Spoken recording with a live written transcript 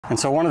And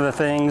so one of the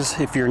things,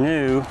 if you're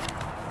new,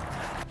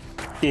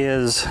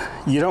 is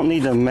you don't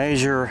need to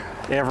measure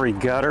every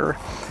gutter.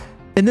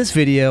 In this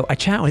video, I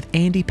chat with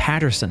Andy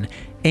Patterson.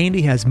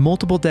 Andy has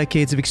multiple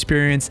decades of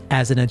experience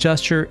as an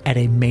adjuster at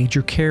a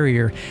major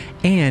carrier,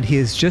 and he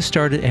has just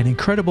started an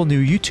incredible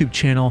new YouTube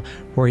channel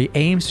where he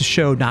aims to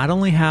show not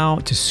only how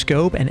to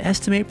scope and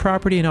estimate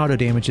property and auto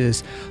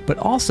damages, but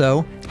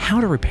also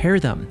how to repair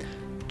them.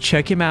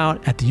 Check him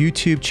out at the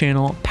YouTube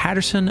channel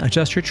Patterson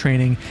Adjuster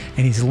Training,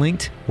 and he's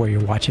linked where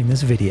you're watching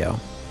this video.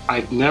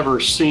 I've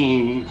never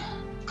seen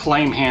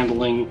claim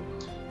handling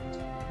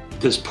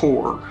this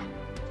poor.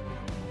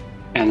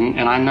 And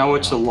I know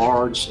it's a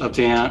large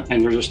event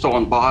and they're just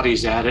throwing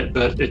bodies at it,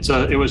 but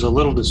it was a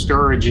little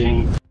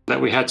discouraging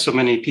that we had so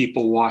many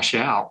people wash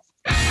out.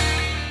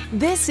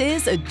 This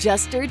is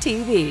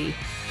AdjusterTV.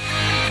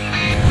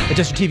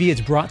 AdjusterTV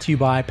is brought to you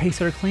by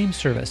Pacesetter Claims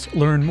Service.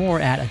 Learn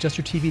more at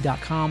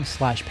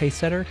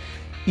adjustertv.com/pacesetter.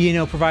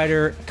 E&O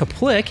provider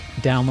Kaplik.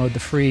 Download the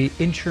free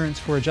Insurance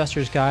for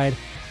Adjusters guide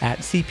at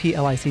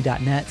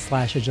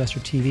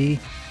cplic.net/adjustertv.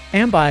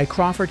 And by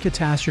Crawford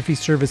Catastrophe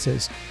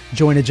Services.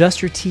 Join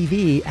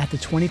AdjusterTV at the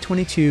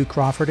 2022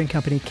 Crawford &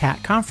 Company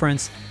CAT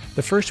Conference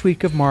the first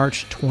week of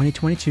March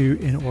 2022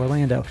 in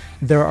Orlando.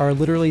 There are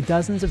literally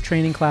dozens of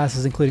training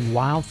classes, including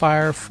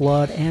wildfire,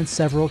 flood, and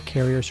several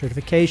carrier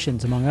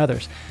certifications, among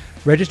others.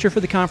 Register for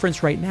the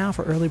conference right now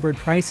for early bird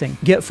pricing.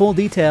 Get full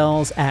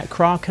details at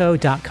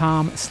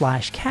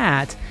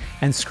crawco.com/cat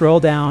and scroll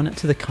down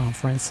to the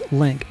conference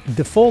link.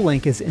 The full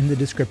link is in the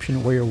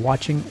description where you're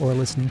watching or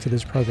listening to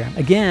this program.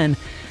 Again,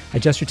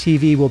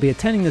 AdjusterTV will be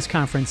attending this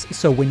conference,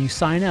 so when you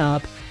sign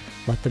up,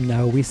 let them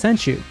know we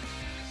sent you.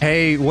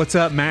 Hey, what's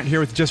up? Matt here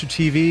with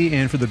AdjusterTV,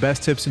 and for the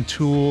best tips and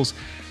tools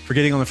for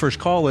getting on the first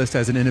call list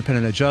as an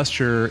independent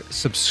adjuster,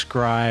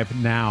 subscribe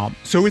now.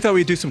 So we thought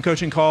we'd do some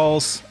coaching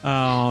calls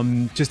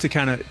just to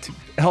kind of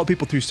help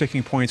people through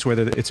sticking points,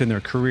 whether it's in their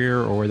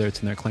career or whether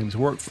it's in their claims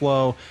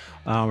workflow.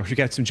 If you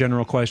got some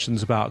general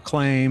questions about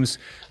claims,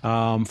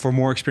 for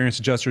more experienced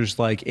adjusters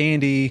like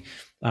Andy,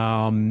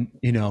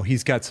 you know,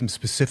 he's got some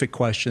specific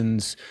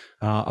questions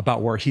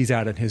about where he's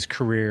at in his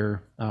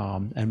career,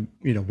 and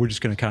you know, we're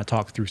just going to kind of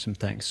talk through some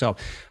things. So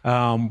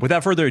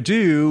without further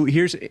ado,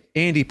 here's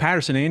Andy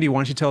Patterson. Andy, why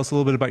don't you tell us a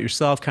little bit about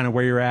yourself, kind of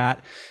where you're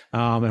at,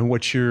 and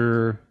what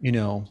you're, you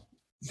know,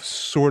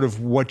 sort of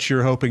what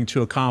you're hoping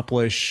to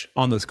accomplish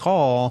on this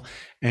call,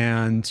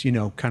 and you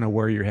know, kind of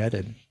where you're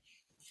headed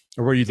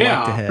or where you'd like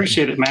to head. Yeah,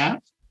 appreciate it,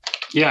 Matt.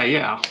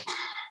 Yeah.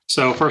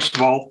 So first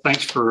of all,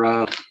 thanks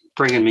for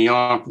bringing me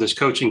on for this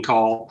coaching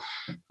call.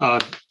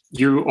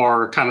 You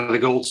are kind of the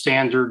gold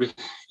standard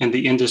in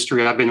the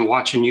industry. I've been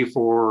watching you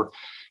for a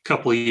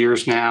couple of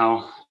years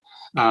now,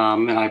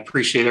 and I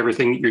appreciate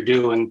everything that you're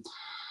doing.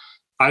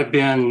 I've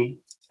been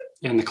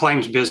in the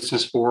claims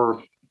business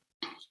for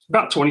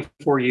about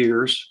 24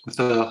 years with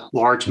a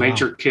large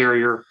major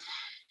carrier.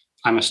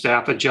 I'm a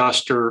staff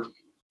adjuster.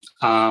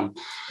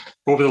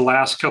 Over the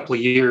last couple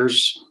of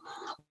years,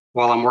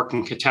 while I'm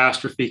working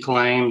catastrophe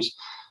claims,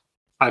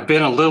 I've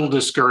been a little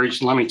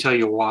discouraged, and let me tell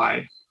you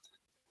why.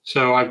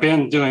 So I've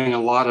been doing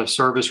a lot of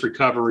service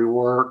recovery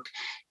work,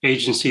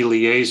 agency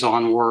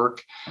liaison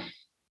work,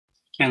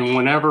 and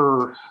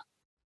whenever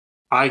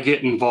I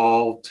get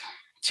involved,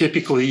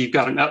 typically you've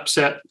got an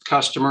upset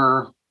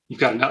customer, you've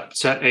got an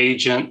upset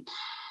agent,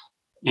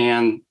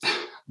 and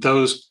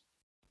those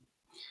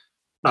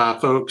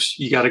folks,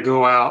 you got to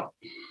go out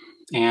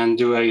and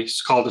do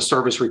it's called a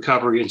service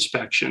recovery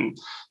inspection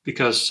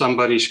because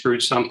somebody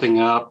screwed something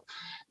up.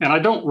 And I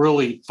don't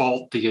really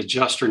fault the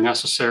adjuster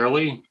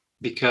necessarily,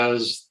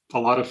 because a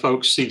lot of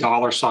folks see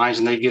dollar signs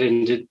and they get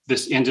into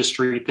this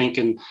industry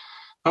thinking,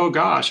 oh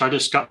gosh, I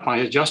just got my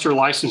adjuster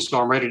license,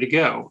 so I'm ready to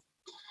go.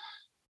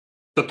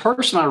 The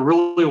person I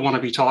really want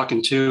to be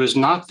talking to is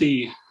not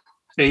the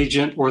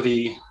agent or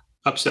the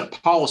upset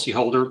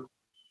policyholder.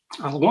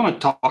 I want to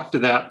talk to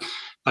that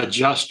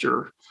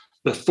adjuster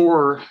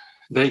before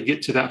they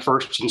get to that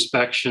first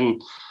inspection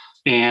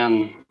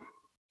and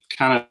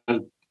kind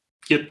of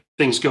get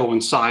things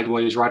going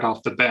sideways right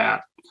off the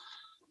bat.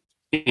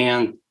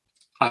 And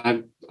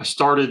I'm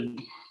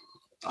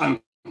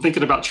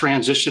thinking about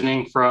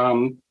transitioning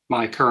from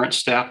my current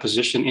staff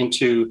position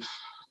into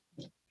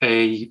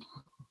a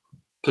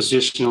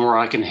position where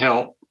I can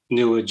help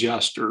new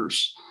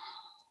adjusters.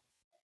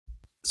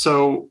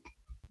 So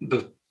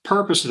the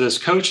purpose of this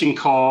coaching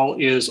call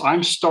is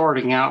I'm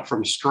starting out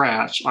from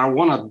scratch. I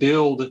want to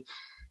build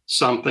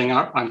something.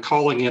 I'm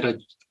calling it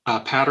a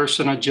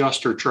Patterson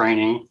Adjuster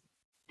Training.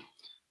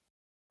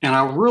 And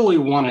I really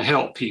want to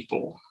help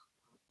people.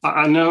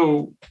 I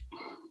know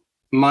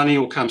money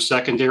will come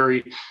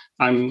secondary.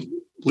 I'm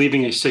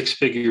leaving a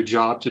six-figure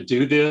job to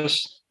do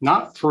this,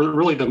 not for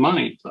really the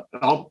money.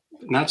 And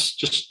that's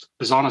just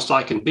as honest as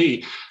I can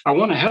be. I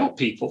want to help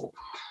people.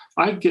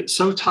 I get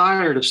so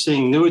tired of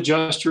seeing new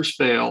adjusters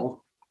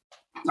fail.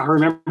 I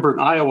remember in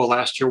Iowa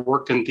last year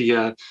working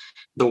the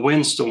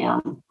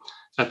windstorm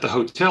at the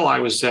hotel I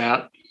was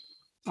at.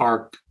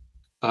 Our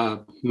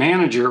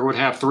manager would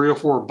have 3 or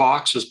 4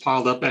 boxes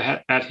piled up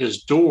at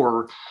his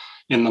door,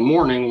 in the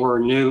morning where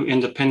new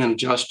independent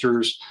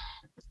adjusters,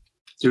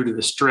 due to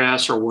the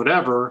stress or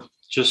whatever,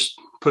 just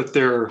put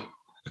their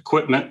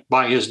equipment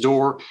by his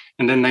door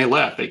and then they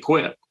left, they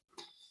quit.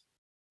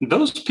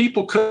 Those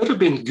people could have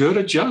been good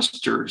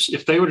adjusters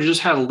if they would have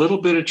just had a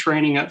little bit of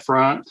training up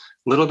front,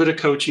 a little bit of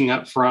coaching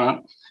up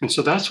front. And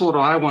so that's what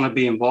I want to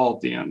be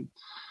involved in.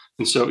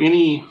 And so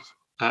any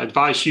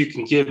advice you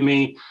can give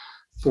me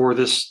for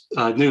this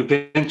new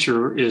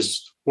venture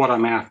is what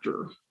I'm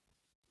after.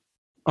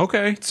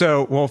 Okay.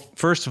 So, well,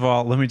 first of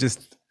all, let me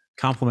just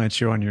compliment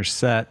you on your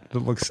set. It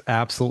looks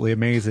absolutely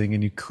amazing.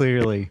 And you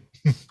clearly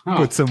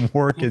put some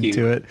work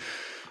into it.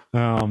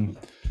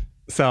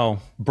 So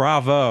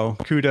bravo,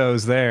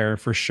 kudos there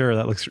for sure.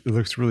 That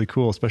looks really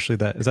cool, especially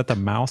is that the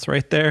mouse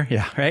right there?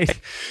 Yeah. Right.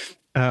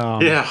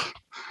 Yeah.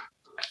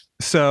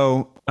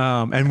 So,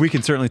 and we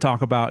can certainly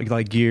talk about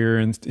like gear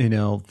and,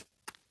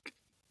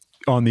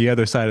 on the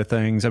other side of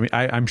things. I mean,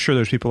 I'm sure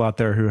there's people out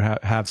there who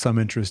have some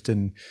interest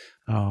in,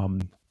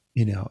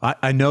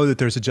 I know that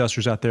there's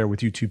adjusters out there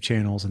with YouTube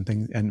channels and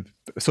things and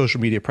social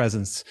media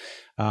presence,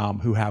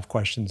 who have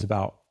questions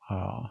about,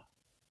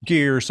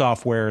 gear,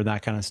 software, and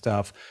that kind of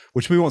stuff,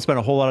 which we won't spend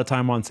a whole lot of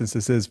time on since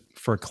this is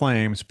for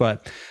claims.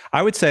 But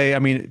I would say, I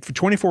mean, for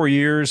 24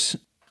 years,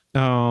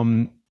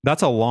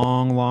 that's a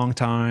long, long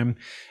time.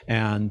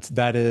 And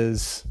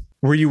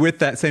were you with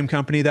that same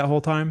company that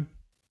whole time?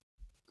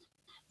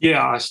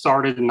 Yeah, I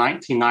started in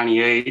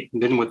 1998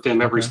 and been with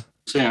them ever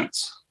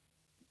since.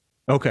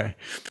 Okay.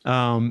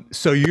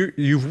 So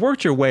you've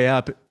worked your way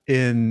up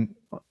in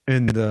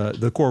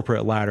the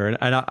corporate ladder, and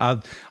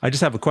I just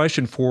have a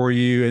question for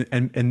you,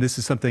 and this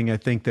is something I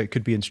think that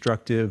could be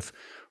instructive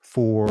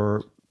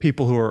for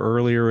people who are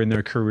earlier in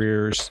their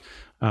careers,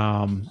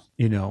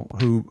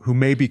 who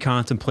may be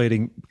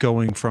contemplating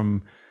going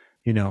from,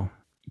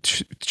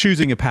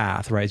 choosing a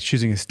path, right?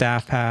 Choosing a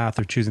staff path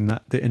or choosing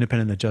the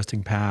independent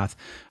adjusting path.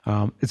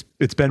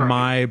 It's been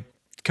my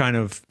kind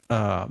of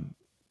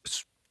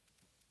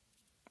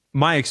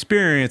my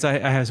experience. I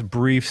have some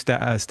brief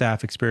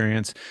staff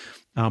experience,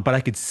 but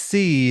I could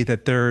see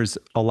that there's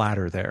a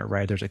ladder there,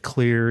 right? There's a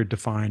clear,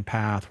 defined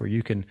path where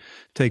you can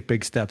take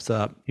big steps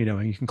up,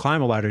 and you can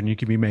climb a ladder and you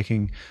can be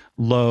making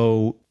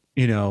low-ish,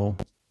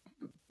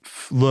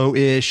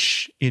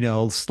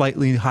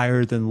 slightly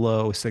higher than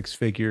low six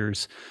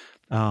figures,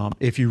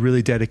 if you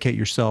really dedicate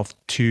yourself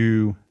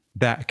to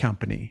that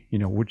company,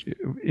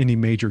 any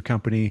major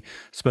company,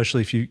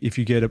 especially if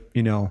you get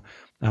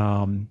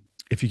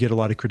if you get a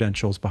lot of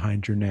credentials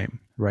behind your name,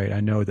 right? I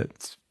know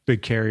that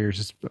big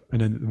carriers,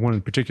 and then one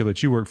in particular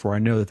that you work for, I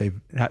know that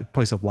they've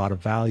placed a lot of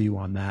value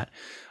on that,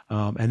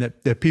 and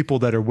that the people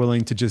that are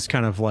willing to just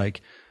kind of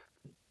like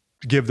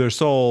give their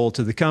soul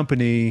to the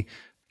company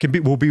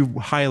will be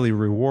highly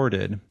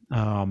rewarded.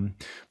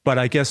 But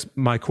I guess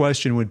my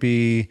question would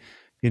be,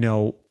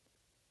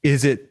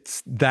 is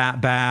it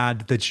that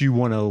bad that you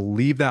want to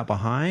leave that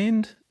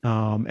behind?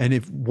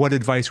 And what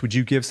advice would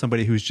you give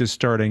somebody who's just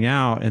starting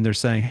out and they're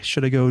saying, hey,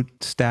 should I go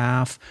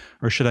staff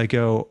or should I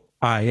go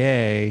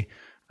IA?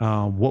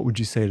 What would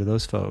you say to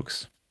those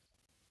folks?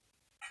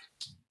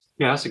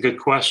 Yeah, that's a good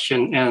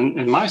question.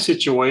 And my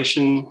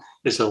situation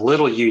is a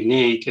little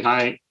unique, and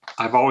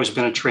I've always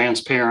been a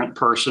transparent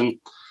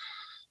person.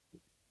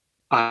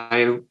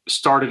 I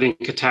started in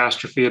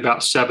catastrophe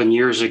about 7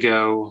 years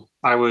ago.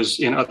 I was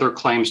in other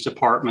claims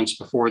departments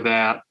before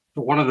that.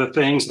 One of the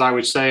things that I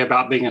would say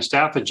about being a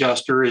staff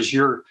adjuster is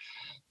you're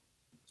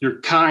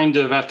kind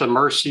of at the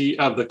mercy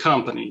of the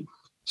company.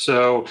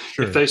 So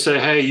if they say,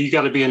 hey, you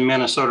got to be in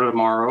Minnesota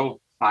tomorrow,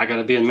 I got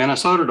to be in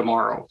Minnesota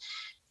tomorrow.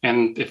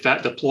 And if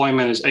that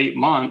deployment is 8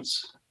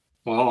 months,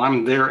 well,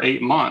 I'm there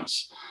 8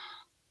 months.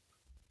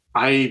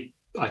 I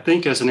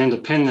think as an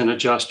independent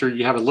adjuster,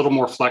 you have a little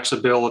more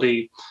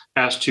flexibility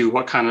as to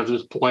what kind of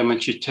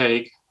deployments you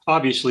take.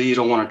 Obviously, you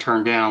don't want to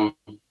turn down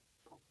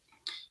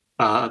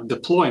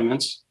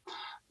deployments,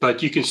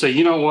 but you can say,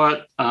 you know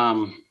what,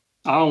 I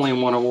only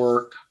want to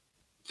work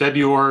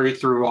February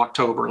through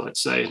October,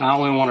 let's say, and I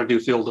only want to do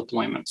field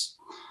deployments.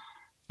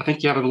 I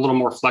think you have a little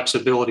more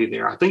flexibility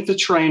there. I think the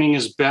training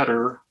is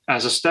better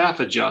as a staff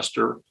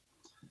adjuster,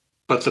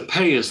 but the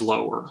pay is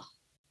lower.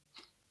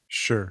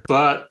 Sure.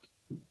 But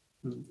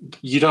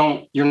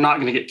you're not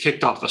going to get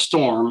kicked off a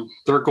storm.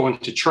 They're going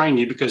to train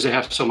you because they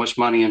have so much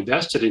money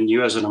invested in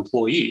you as an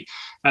employee.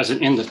 As an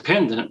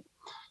independent,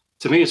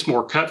 to me, it's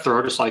more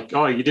cutthroat. It's like,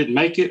 oh, you didn't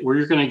make it, well,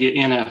 you're going to get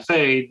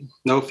NFA'd,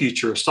 no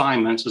future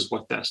assignments is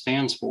what that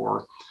stands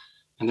for.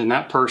 And then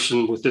that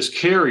person with this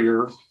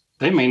carrier,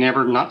 they may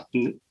never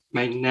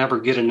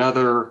get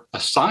another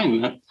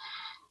assignment.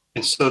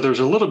 And so there's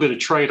a little bit of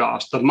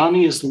trade-offs. The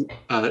money is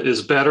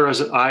better as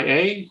an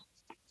IA,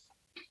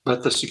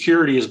 but the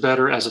security is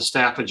better as a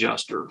staff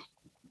adjuster.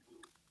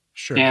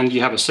 Sure. And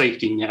you have a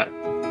safety net.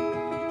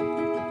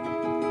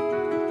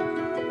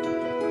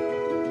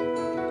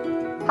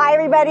 Hi, Hi,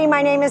 everybody.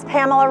 My name is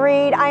Pamela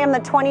Reed. I am the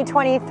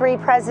 2023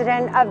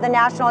 president of the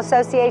National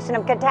Association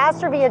of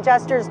Catastrophe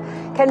Adjusters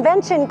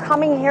convention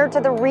coming here to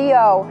the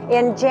Rio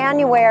in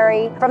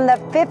January from the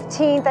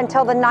 15th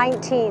until the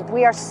 19th.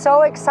 We are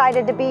so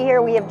excited to be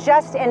here. We have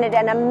just ended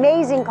an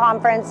amazing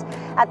conference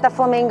at the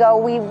Flamingo.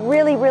 We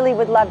really, really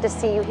would love to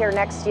see you here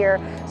next year.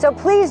 So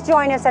please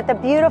join us at the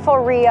beautiful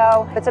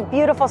Rio. It's a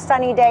beautiful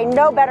sunny day.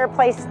 No better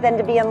place than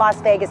to be in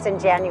Las Vegas in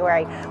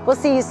January. We'll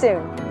see you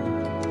soon.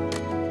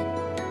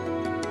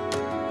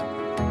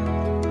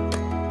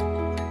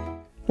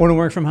 Want to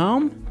work from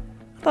home?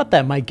 I thought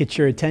that might get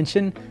your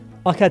attention.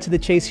 I'll cut to the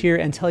chase here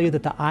and tell you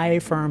that the IA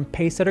firm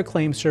Pacesetter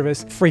Claim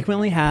Service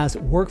frequently has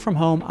work from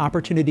home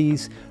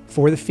opportunities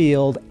for the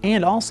field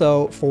and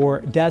also for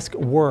desk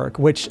work,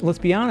 which, let's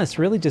be honest,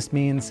 really just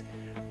means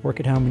work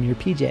at home in your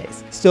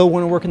PJs. Still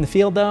want to work in the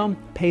field though?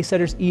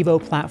 Pacesetter's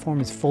Evo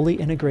platform is fully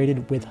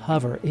integrated with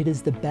Hover. It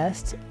is the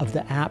best of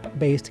the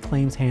app-based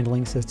claims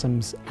handling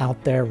systems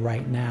out there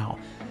right now.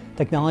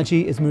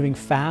 Technology is moving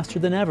faster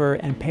than ever,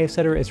 and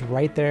Pacesetter is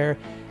right there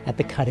at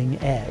the cutting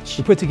edge.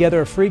 We put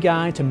together a free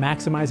guide to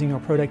maximizing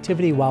your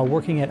productivity while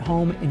working at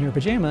home in your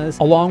pajamas,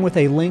 along with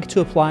a link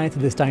to apply to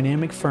this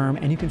dynamic firm,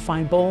 and you can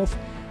find both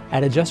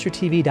at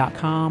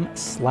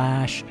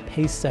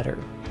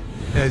adjustertv.com/Pacesetter.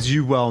 As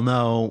you well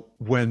know,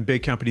 when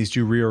big companies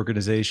do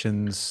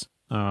reorganizations,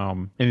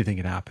 anything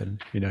can happen.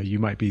 You know, you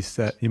might be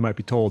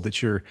told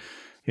that you're,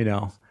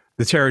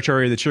 the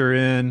territory that you're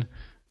in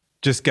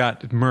just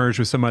got merged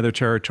with some other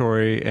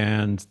territory,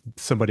 and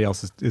somebody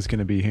else is going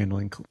to be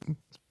handling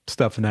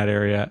stuff in that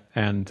area.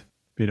 And,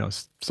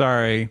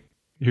 sorry,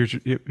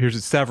 here's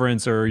a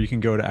severance, or you can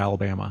go to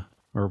Alabama,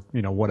 or,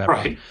 whatever.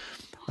 Right.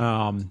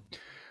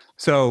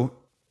 So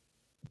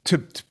to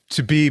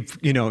be,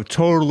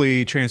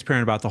 totally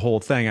transparent about the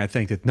whole thing, I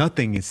think that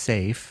nothing is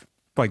safe,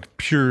 like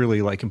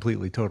purely, like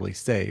completely, totally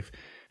safe.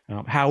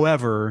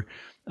 However,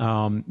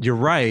 you're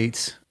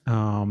right.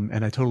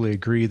 And I totally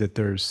agree that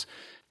there's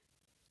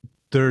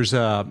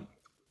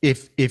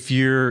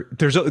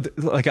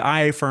like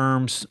IA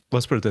firms,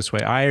 let's put it this way,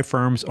 IA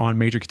firms on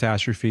major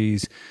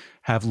catastrophes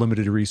have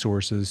limited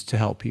resources to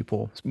help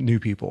people,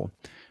 new people.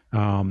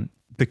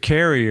 The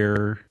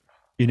carrier,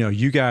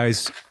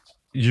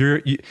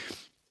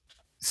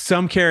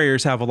 some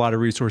carriers have a lot of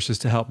resources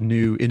to help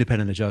new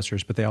independent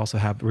adjusters, but they also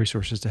have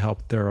resources to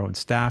help their own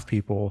staff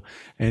people.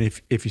 And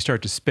if you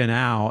start to spin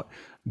out,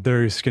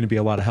 there's going to be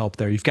a lot of help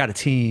there. You've got a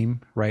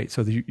team, right?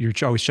 So you're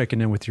always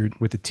checking in with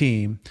the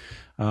team.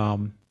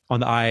 On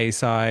the IA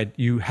side,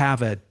 you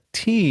have a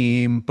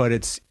team,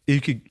 but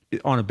you could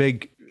on a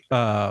big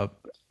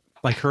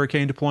like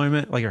hurricane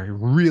deployment, like a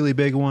really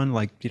big one,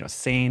 like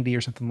Sandy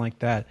or something like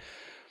that.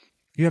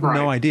 You have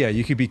no idea.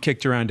 You could be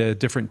kicked around to a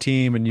different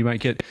team, and you might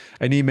get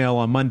an email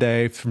on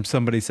Monday from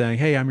somebody saying,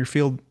 "Hey, I'm your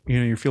field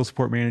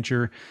support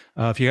manager.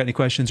 If you got any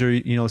questions, or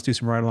let's do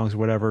some ride-alongs or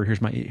whatever.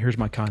 Here's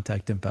my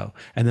contact info."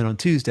 And then on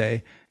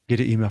Tuesday, get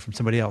an email from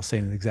somebody else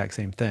saying the exact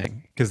same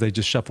thing, because they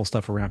just shuffle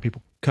stuff around.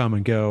 People come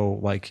and go.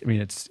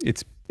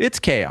 It's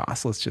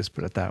chaos. Let's just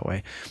put it that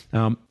way.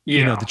 The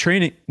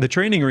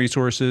training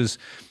resources.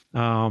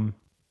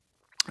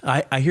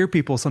 I hear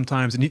people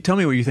sometimes, and you tell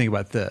me what you think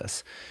about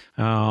this.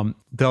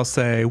 They'll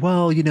say,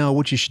 well,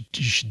 what you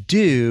should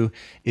do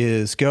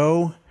is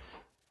go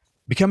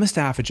become a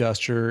staff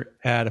adjuster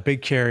at a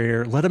big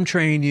carrier, let them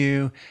train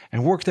you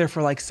and work there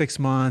for like 6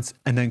 months,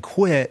 and then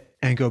quit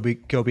and go be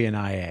an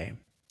IA.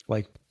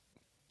 Like,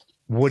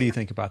 what do you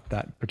think about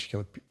that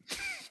particular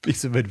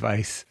piece of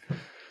advice?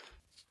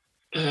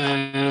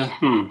 It's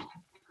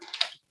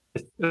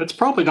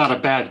probably not a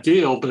bad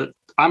deal, but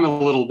I'm a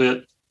little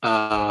bit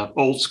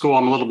old school.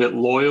 I'm a little bit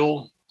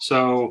loyal.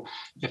 So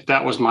if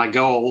that was my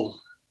goal,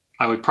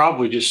 I would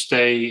probably just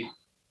stay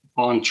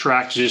on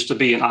track just to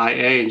be an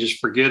IA and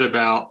just forget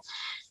about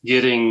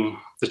getting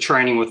the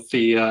training with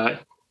the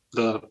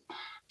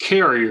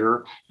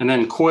carrier and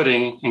then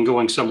quitting and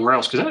going somewhere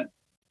else. Because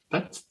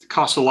that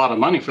costs a lot of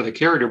money for the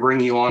carrier to bring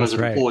you on as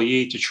an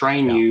employee to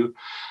train you.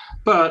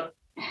 But,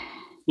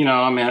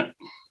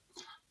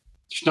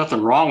 there's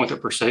nothing wrong with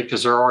it per se,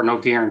 because there are no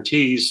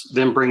guarantees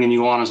them bringing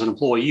you on as an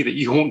employee that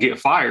you won't get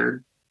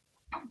fired.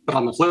 But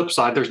on the flip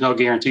side, there's no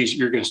guarantees that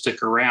you're going to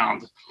stick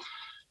around.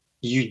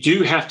 You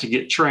do have to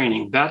get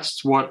training.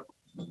 That's what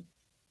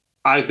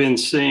I've been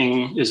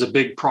seeing is a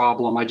big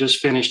problem. I just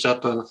finished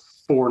up a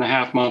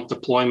 4.5-month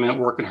deployment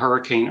working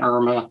Hurricane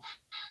Irma.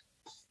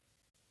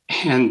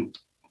 And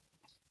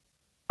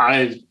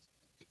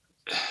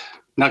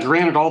now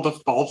granted, all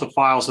the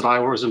files that I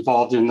was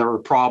involved in, there were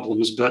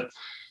problems, but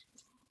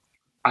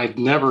I've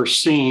never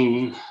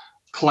seen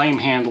claim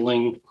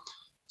handling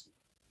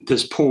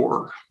this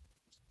poor.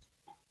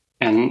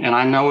 And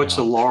I know it's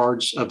a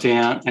large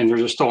event and they're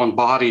just throwing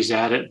bodies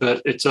at it,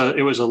 but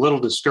it was a little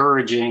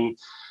discouraging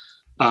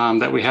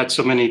that we had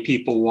so many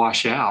people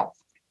wash out.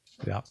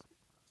 Yeah.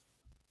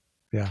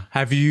 Yeah.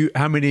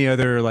 How many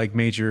other like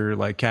major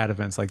like CAT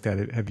events like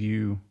that have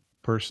you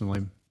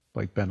personally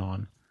like been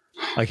on?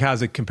 Like,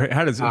 how's it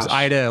compare? Is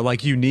IDA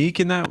like unique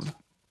in that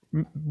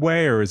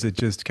way, or is it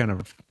just kind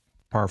of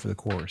par for the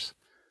course?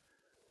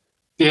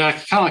 Yeah,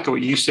 kind of like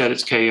what you said,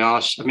 it's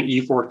chaos. I mean,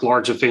 you've worked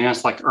large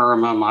events like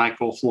Irma,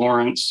 Michael,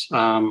 Florence,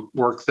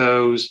 worked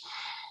those.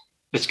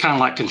 It's kind of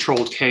like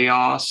controlled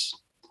chaos.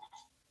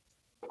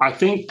 I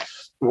think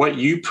what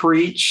you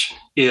preach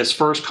is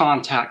first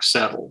contact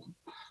settle.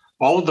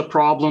 All of the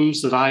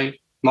problems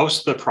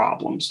most of the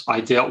problems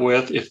I dealt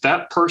with, if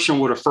that person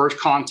would have first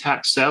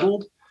contact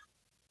settled,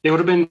 it would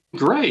have been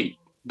great.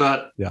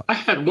 But yeah. I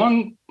had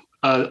one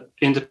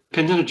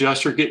independent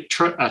adjuster get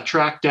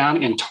tracked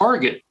down in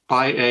Target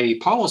by a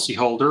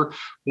policyholder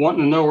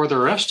wanting to know where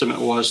their estimate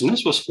was. And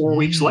this was 4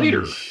 weeks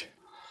later.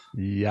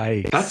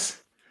 Yikes.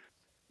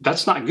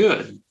 That's not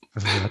good.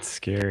 Oh, that's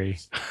scary.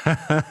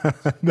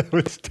 That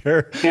was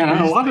terrible. And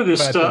a lot of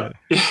this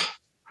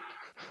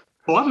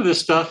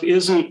stuff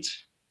isn't,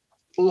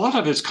 a lot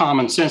of it's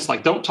common sense.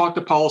 Like, don't talk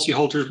to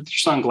policyholders with your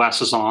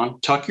sunglasses on,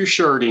 tuck your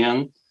shirt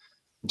in,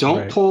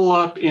 don't pull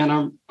up in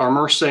a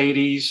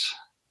Mercedes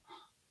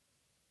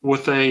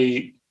with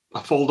a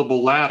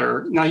foldable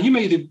ladder. Now, you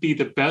may be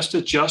the best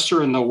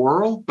adjuster in the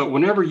world, but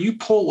whenever you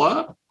pull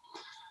up,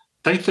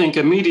 they think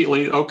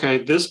immediately, okay,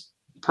 this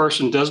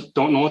person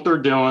don't know what they're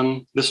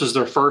doing. This is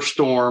their first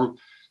storm.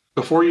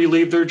 Before you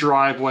leave their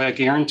driveway, I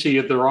guarantee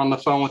you they're on the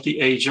phone with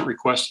the agent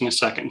requesting a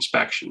second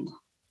inspection.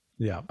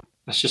 Yeah.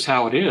 That's just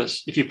how it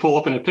is. If you pull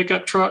up in a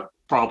pickup truck,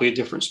 probably a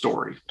different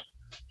story.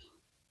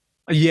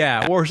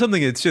 Yeah, or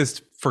something that's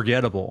just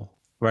forgettable,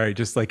 right?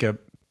 Just like a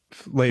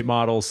late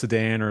model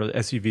sedan or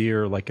SUV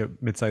or like a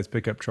mid-sized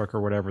pickup truck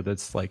or whatever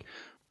that's like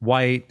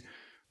white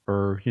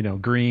or, you know,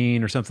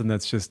 green or something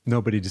that's just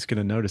nobody just going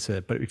to notice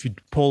it. But if you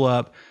pull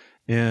up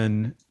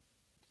and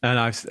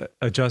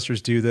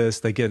adjusters do this,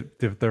 they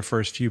get their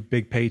first few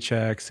big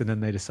paychecks and then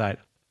they decide,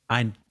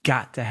 I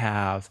got to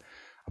have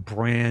a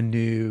brand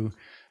new,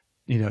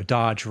 you know,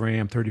 Dodge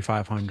Ram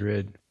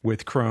 3500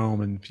 with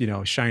chrome and, you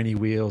know, shiny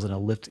wheels and a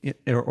lift,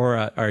 or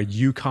a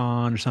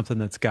Yukon or something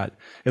that's got,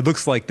 it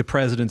looks like the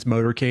president's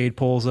motorcade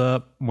pulls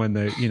up when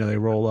they, you know, they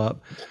roll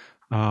up.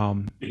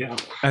 Yeah.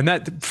 And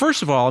that,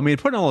 first of all, I mean,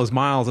 putting all those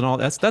miles and all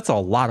that's a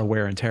lot of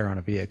wear and tear on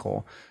a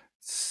vehicle,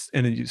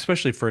 and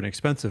especially for an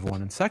expensive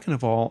one. And second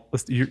of all,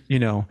 you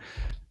know,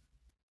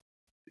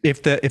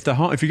 if you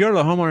go to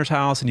the homeowner's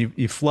house and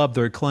you flub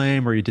their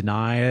claim or you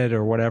deny it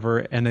or whatever,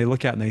 and they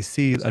look out and they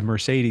see a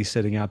Mercedes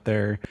sitting out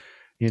there,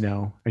 you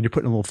know, and you're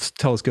putting a little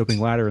telescoping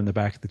ladder in the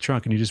back of the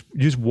trunk, and you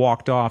just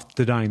walked off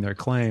denying their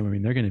claim. I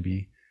mean, they're going to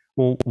be,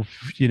 well,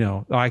 you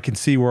know, I can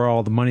see where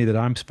all the money that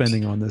I'm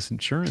spending on this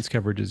insurance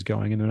coverage is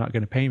going, and they're not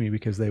going to pay me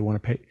because they want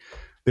to pay.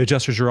 The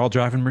adjusters are all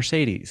driving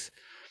Mercedes.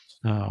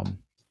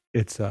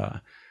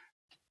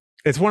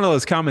 It's one of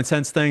those common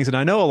sense things. And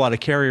I know a lot of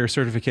carrier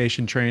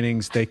certification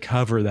trainings, they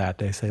cover that.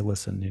 They say,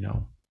 listen, you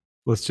know,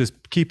 let's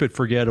just keep it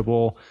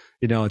forgettable.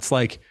 You know, it's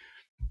like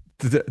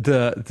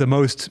the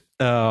most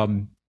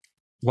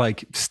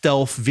like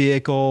stealth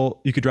vehicle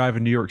you could drive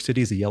in New York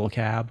City is a yellow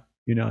cab.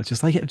 You know, it's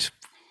just like,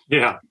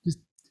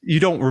 you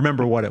don't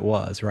remember what it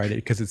was, right?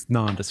 Because it's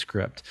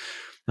nondescript.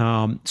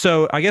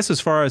 So I guess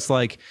as far as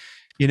like,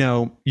 you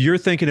know, you're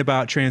thinking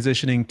about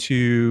transitioning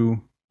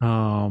to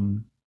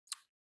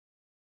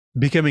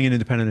becoming an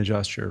independent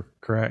adjuster,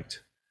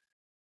 correct?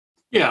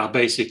 Yeah,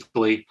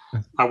 basically.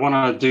 I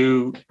want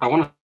to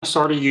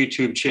start a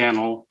YouTube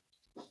channel,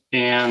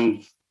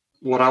 and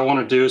what I want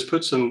to do is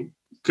put some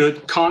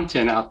good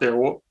content out there.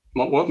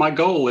 What my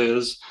goal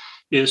is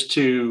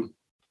to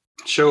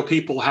show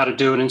people how to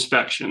do an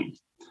inspection.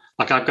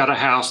 Like, I've got a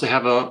house, they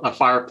have a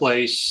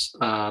fireplace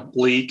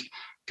leak,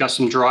 got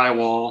some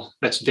drywall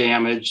that's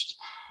damaged.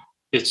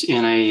 It's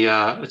in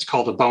it's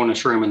called a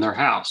bonus room in their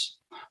house.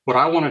 What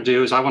I want to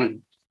do is I want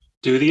to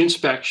do the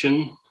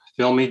inspection,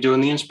 film me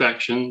doing the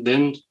inspection,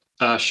 then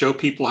show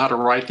people how to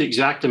write the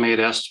XACTIMATE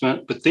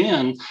estimate. But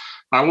then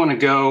I want to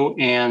go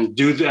and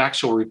do the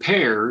actual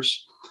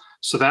repairs.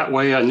 So that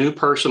way a new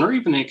person or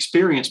even an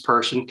experienced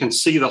person can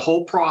see the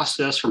whole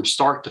process from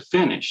start to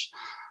finish.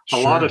 A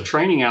lot of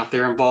training out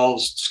there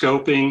involves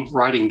scoping,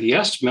 writing the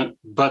estimate,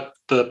 but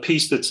the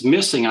piece that's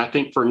missing, I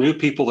think, for new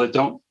people that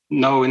don't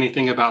know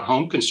anything about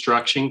home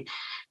construction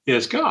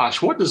is,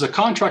 gosh, what does a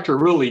contractor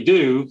really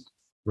do?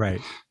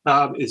 Right.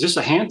 Is this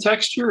a hand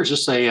texture? Is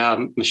this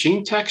a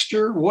machine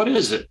texture? What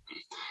is it?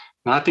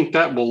 And I think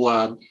that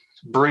will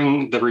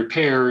bring the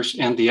repairs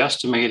and the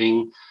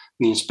estimating,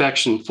 the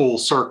inspection full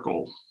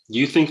circle. Do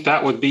you think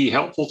that would be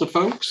helpful to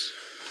folks?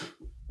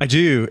 I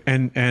do.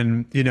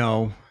 And you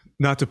know,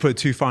 not to put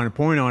too fine a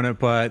point on it,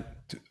 but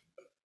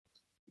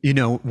you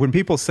know, when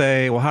people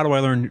say, well, how do I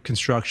learn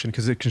construction?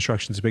 Because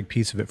construction is a big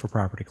piece of it for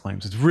property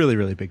claims. It's really,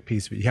 really big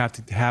piece of it. You have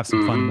to have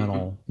some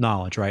fundamental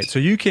knowledge, right? So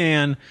you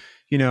can,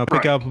 you know,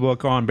 pick up a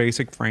book on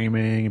basic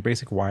framing and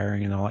basic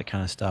wiring and all that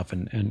kind of stuff,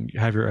 and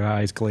have your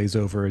eyes glaze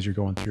over as you're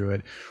going through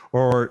it,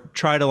 or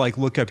try to like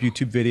look up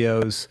YouTube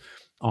videos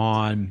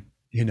on,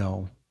 you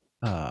know,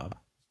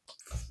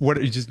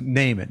 what, you just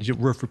name it,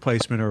 roof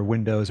replacement or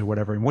windows or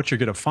whatever. And what you're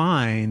going to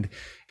find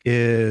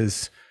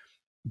is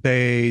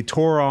they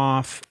tore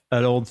off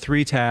an old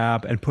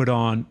 3-tab and put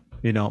on,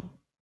 you know,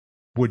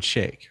 wood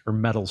shake or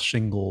metal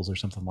shingles or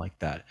something like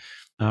that.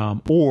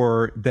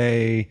 Or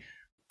they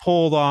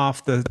pulled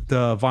off the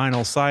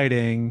vinyl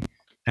siding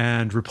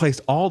and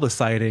replaced all the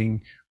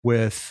siding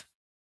with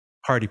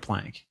hardy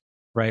plank,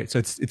 right? So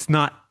it's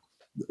not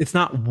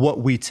what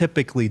we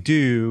typically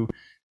do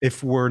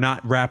if we're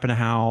not wrapping a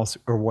house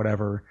or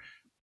whatever.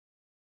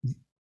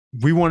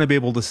 We want to be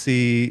able to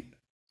see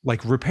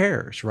like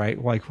repairs,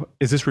 right? Like,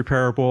 is this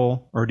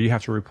repairable or do you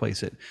have to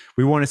replace it?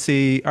 We want to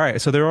see, all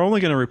right, so they're only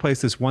going to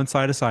replace this one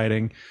side of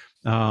siding,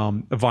 a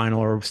vinyl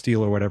or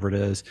steel or whatever it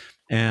is.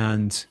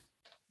 And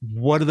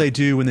what do they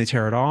do when they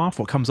tear it off?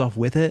 What comes off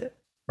with it,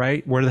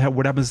 right? What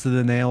happens to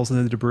the nails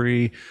and the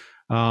debris?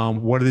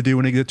 What do they do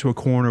when they get to a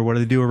corner? What do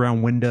they do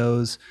around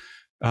windows?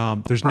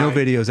 There's no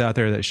videos out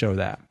there that show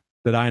that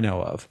I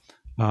know of.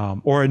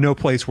 Or in no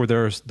place where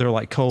they're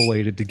like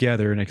collated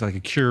together in like a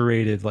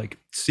curated like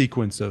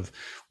sequence of,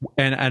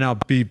 and I'll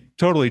be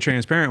totally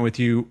transparent with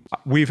you.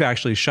 We've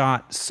actually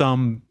shot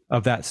some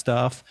of that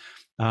stuff.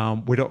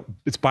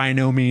 It's by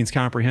no means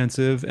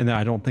comprehensive, and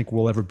I don't think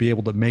we'll ever be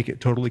able to make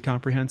it totally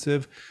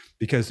comprehensive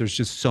because there's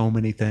just so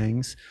many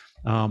things.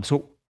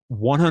 So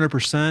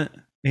 100%,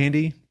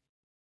 Andy,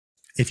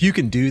 if you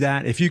can do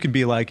that, if you can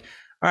be like,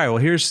 all right, well,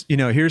 here's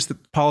the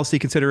policy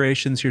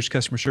considerations, here's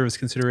customer service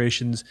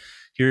considerations,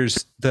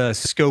 here's the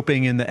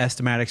scoping and the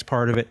estimatics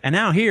part of it. And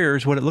now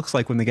here's what it looks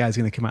like when the guy's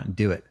going to come out and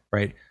do it,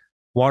 right?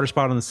 Water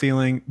spot on the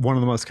ceiling, one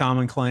of the most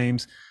common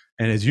claims.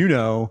 And as you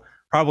know,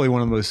 probably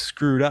one of the most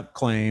screwed up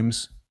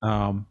claims.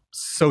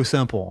 So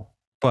simple,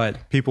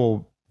 but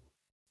people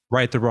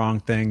write the wrong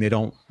thing. They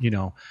don't,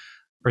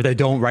 or they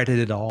don't write it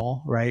at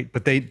all, right?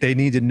 But they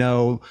need to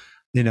know,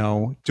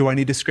 do I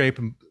need to scrape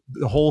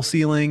the whole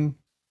ceiling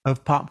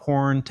of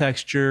popcorn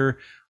texture,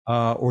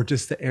 or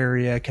just the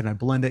area? Can I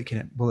blend it?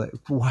 What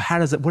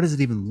does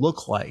it even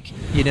look like?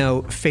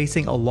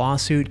 Facing a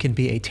lawsuit can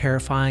be a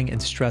terrifying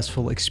and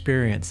stressful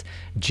experience,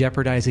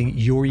 jeopardizing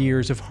your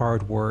years of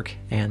hard work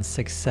and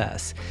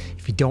success.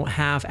 If you don't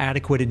have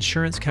adequate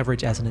insurance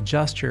coverage as an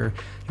adjuster,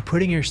 you're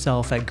putting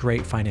yourself at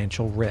great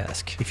financial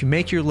risk. If you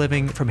make your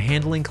living from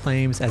handling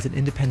claims as an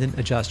independent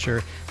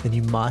adjuster, then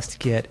you must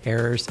get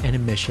errors and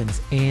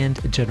omissions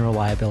and general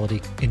liability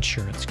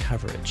insurance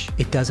coverage.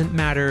 It doesn't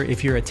matter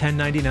if you're a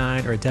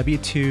 1099 or a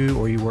W-2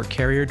 or you work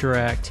carrier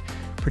direct,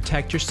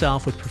 protect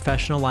yourself with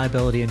professional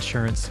liability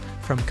insurance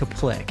from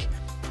Kaplik.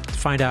 To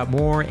find out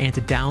more and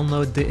to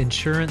download the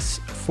Insurance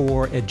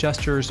for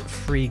Adjusters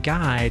free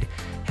guide,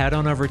 head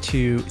on over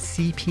to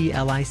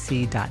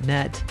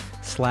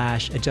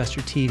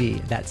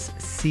cplic.net/AdjusterTV. That's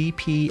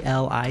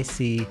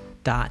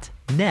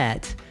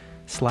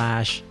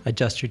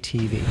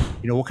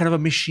cplic.net/AdjusterTV. What kind of a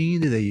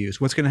machine do they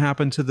use? What's going to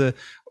happen to the,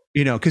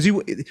 because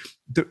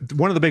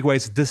one of the big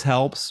ways that this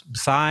helps,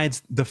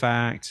 besides the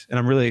fact, and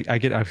I'm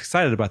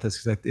excited about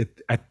this because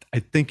I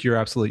think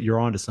you're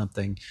onto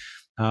something,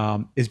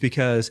 is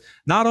because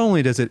not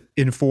only does it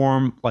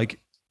inform like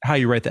how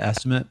you write the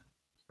estimate,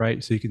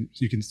 right? So you can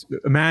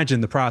imagine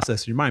the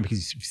process in your mind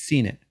because you've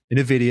seen it in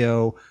a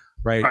video,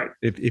 right?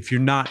 If you're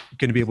not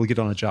going to be able to get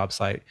on a job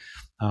site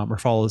or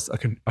follow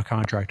a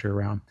contractor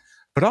around,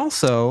 but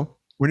also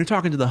when you're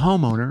talking to the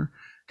homeowner,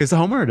 because the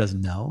homeowner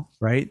doesn't know,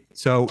 right?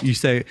 So you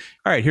say,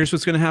 all right, here's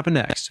what's going to happen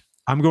next.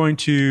 I'm going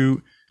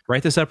to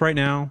write this up right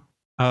now,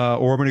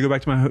 or I'm going to go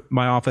back to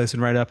my office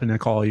and write up and then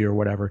call you or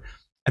whatever.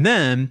 And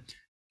then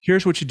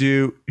here's what you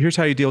do. Here's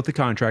how you deal with the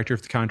contractor.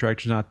 If the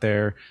contractor's not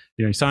there,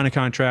 you sign a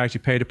contract, you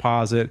pay a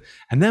deposit.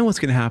 And then what's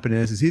going to happen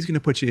is he's going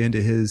to put you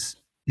into his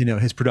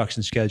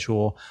production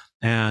schedule,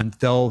 and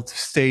they'll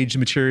stage the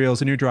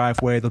materials in your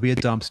driveway. There'll be a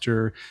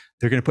dumpster.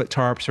 They're going to put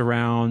tarps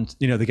around,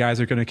 the guys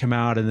are going to come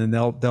out and then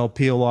they'll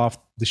peel off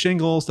the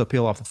shingles. They'll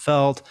peel off the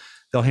felt.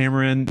 They'll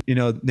hammer in,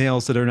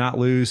 nails that are not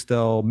loose.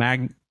 They'll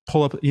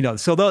pull up,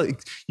 so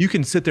you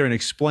can sit there and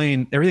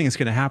explain everything that's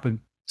going to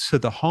happen to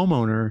the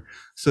homeowner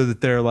so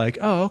that they're like,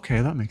 oh,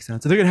 okay, that makes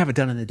sense. So they're going to have it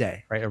done in a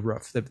day, right? A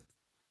roof.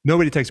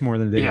 Nobody takes more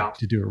than a day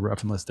to do a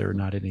roof unless they're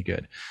not any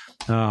good.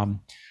 And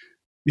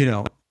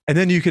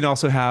then you can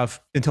also have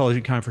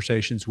intelligent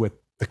conversations with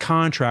the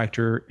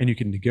contractor and you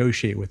can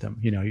negotiate with them.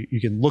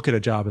 You can look at a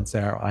job and say,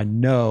 I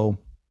know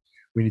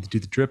we need to do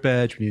the drip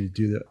edge. We need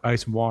to do the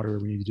ice and water.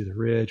 We need to do the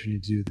ridge. We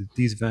need to do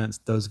these vents,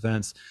 those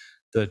vents,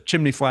 the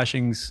chimney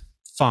flashings.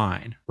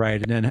 Fine,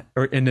 right? And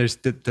there's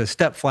the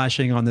step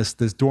flashing on this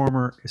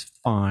dormer is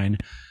fine.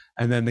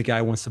 And then the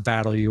guy wants to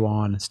battle you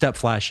on step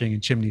flashing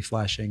and chimney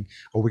flashing.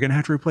 We're going to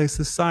have to replace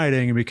the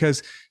siding. And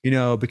because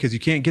you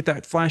can't get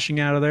that flashing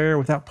out of there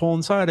without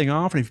pulling siding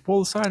off. And if you pull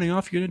the siding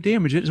off, you're going to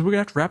damage it. So we're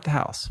going to have to wrap the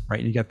house, right?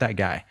 And you got that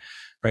guy,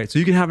 right? So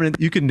you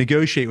can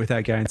negotiate with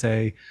that guy and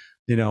say,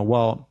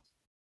 well,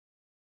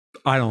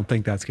 I don't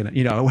think that's going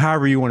to,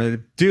 however you want to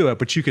do it,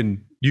 but you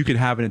can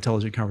have an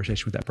intelligent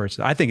conversation with that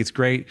person. I think it's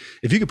great.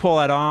 If you could pull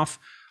that off,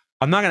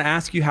 I'm not going to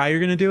ask you how you're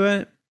going to do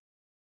it,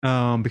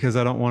 because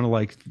I don't want to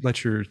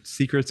let your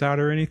secrets out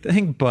or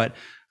anything, but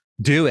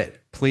do it,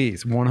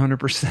 please.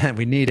 100%.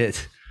 We need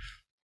it.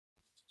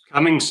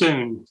 Coming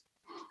soon.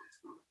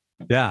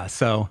 Yeah.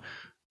 So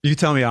you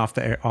tell me off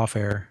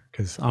air,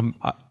 because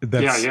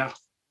that's, yeah.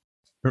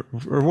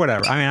 Or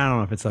whatever. I mean, I don't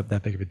know if it's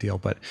that big of a deal,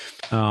 but,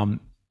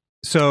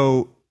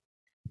 so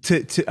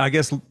I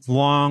guess,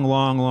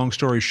 long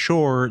story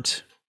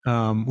short,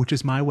 which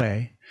is my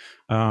way.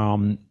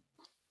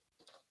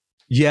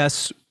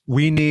 Yes,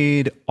 we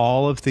need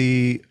all of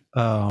the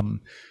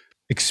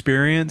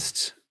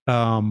experienced,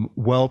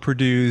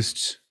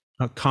 well-produced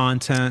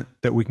content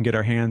that we can get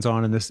our hands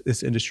on in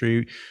this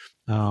industry.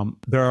 I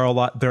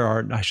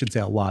should say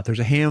a lot. There's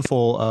a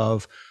handful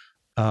of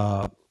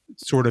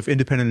sort of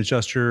independent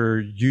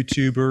adjuster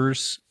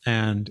YouTubers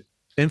and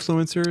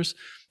influencers.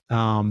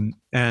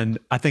 And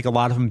I think a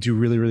lot of them do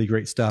really, really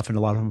great stuff, and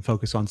a lot of them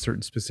focus on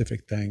certain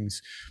specific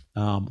things.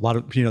 A lot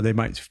of, they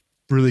might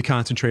really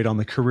concentrate on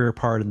the career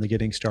part and the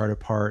getting started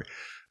part,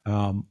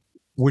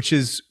 which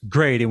is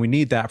great, and we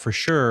need that for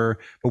sure.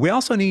 But we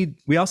also need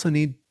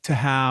to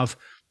have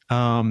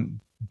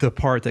the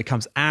part that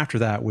comes after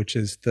that, which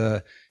is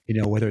the,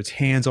 whether it's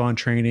hands-on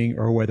training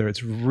or whether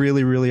it's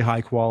really, really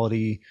high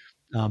quality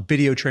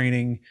video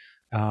training,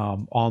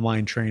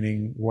 online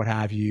training, what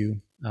have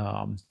you.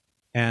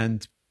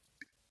 And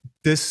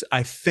this,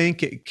 I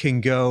think it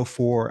can go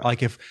for,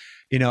 like, if,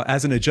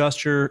 as an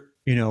adjuster,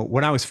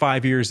 when I was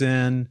 5 years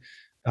in,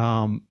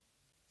 I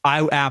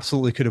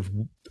absolutely could have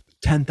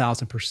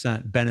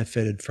 10,000%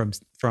 benefited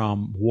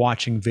from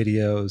watching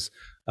videos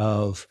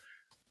of,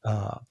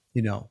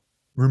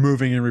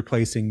 removing and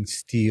replacing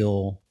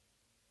steel,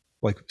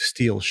 like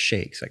steel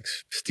shakes, like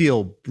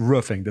steel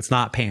roofing that's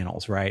not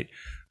panels, right?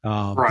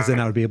 Because then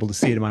I would be able to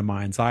see it in my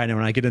mind's eye. And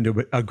when I get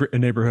into a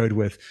neighborhood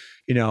with,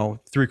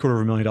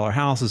 $750,000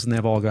 houses and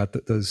they've all got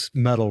those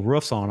metal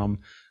roofs on them,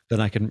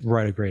 then I can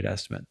write a great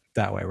estimate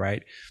that way,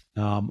 right?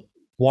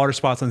 Water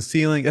spots on the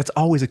ceiling, that's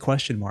always a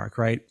question mark,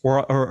 right?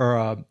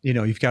 Or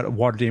you've got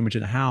water damage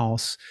in a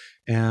house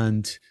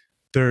and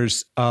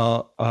there's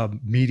a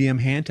medium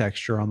hand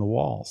texture on the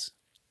walls.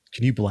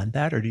 Can you blend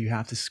that, or do you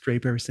have to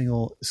scrape every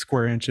single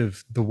square inch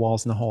of the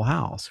walls in the whole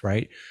house,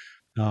 right?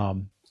 I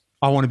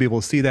want to be able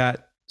to see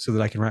that so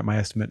that I can write my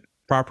estimate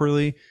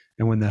properly.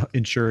 And when the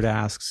insured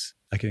asks,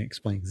 I can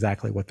explain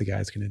exactly what the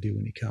guy's going to do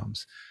when he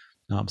comes.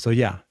 So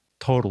yeah,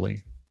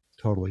 totally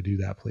do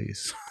that,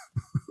 please.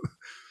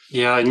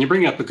 Yeah, and you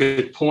bring up a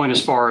good point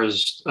as far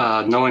as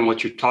knowing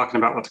what you're talking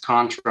about with the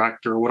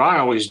contractor. What I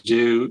always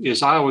do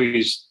is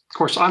of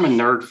course, I'm a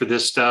nerd for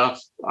this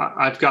stuff.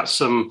 I've got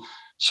some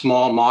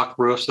small mock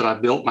roofs that I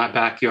built in my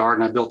backyard,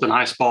 and I built an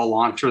ice ball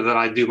launcher that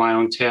I do my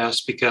own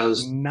tests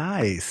because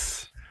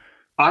nice.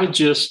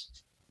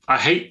 I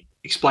hate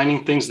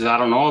explaining things that I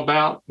don't know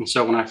about. And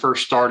so when I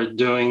first started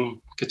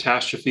doing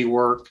catastrophe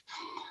work,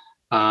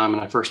 and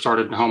I first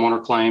started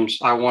homeowner claims,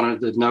 I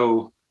wanted to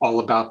know all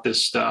about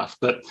this stuff.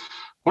 But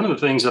one of the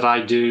things that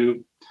I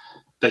do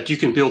that you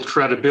can build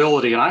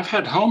credibility, and I've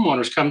had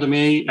homeowners come to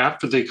me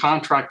after the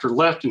contractor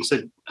left and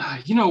said,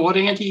 you know what,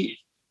 Andy,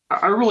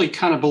 I really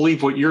kind of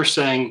believe what you're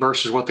saying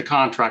versus what the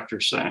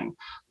contractor's saying.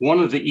 One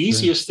of the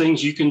easiest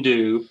things you can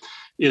do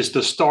is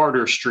the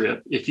starter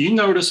strip. If you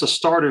notice a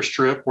starter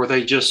strip where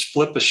they just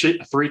flip a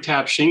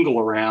 3-tab shingle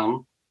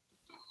around,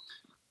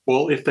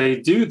 well, if they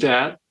do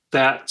that,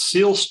 that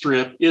seal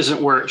strip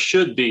isn't where it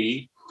should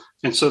be.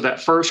 And so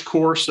that first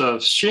course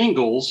of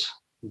shingles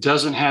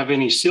doesn't have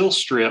any seal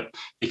strip.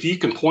 If you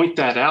can point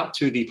that out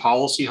to the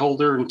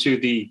policyholder and to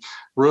the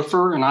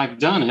roofer, and I've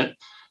done it,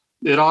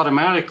 it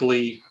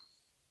automatically,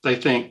 they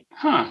think,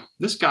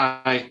 this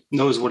guy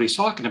knows what he's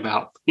talking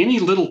about. Any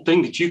little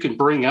thing that you can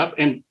bring up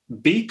and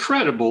be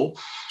credible,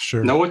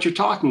 know what you're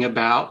talking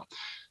about,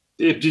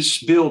 it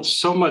just builds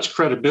so much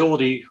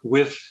credibility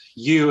with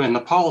you and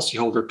the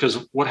policyholder.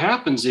 Because what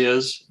happens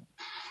is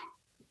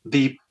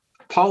the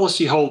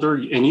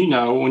policyholder, and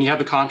when you have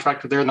the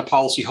contractor there and the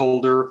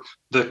policyholder,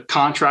 the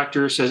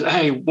contractor says,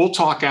 hey, we'll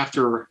talk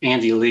after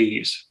Andy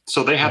leaves.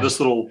 So they have this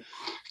little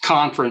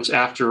conference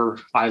after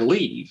I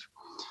leave.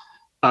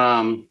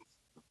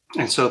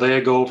 And so they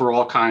go over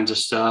all kinds of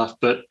stuff,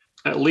 but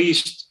at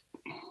least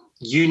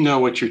you know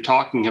what you're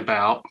talking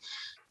about,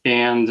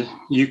 and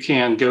you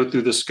can go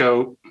through the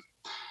scope.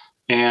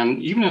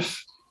 And even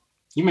if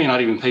you may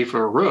not even pay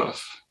for a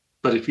roof,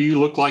 but if you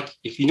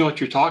know what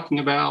you're talking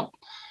about,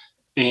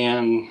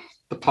 and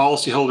the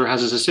policyholder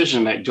has a decision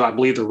to make, do I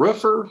believe the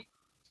roofer?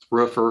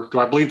 Do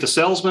I believe the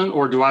salesman,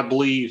 or do I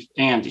believe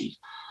Andy?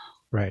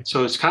 Right.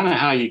 So it's kind of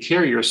how you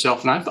carry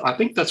yourself. And I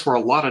think that's where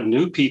a lot of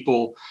new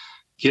people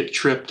get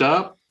tripped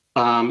up.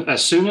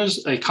 As soon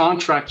as a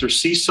contractor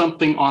sees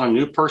something on a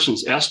new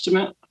person's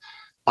estimate,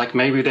 like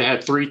maybe they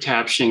had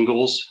 3-tab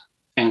shingles,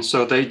 and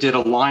so they did a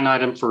line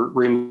item for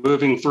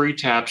removing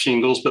 3-tab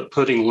shingles, but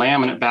putting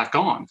laminate back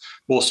on.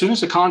 Well, as soon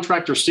as the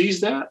contractor sees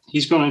that,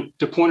 he's going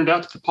to point it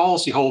out to the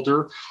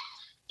policyholder,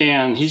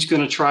 and he's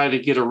going to try to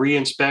get a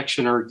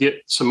reinspection or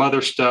get some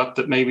other stuff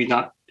that maybe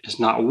is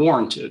not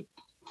warranted.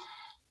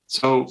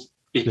 So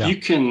if you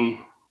can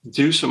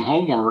do some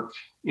homework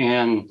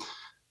and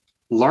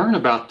learn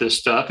about this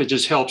stuff, it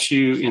just helps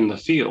you in the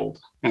field.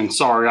 And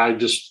sorry, I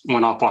just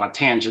went off on a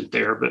tangent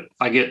there, but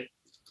I get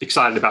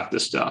excited about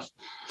this stuff.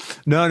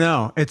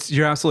 No,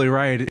 you're absolutely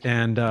right.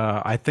 And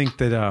I think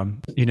that,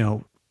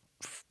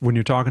 when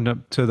you're talking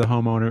to the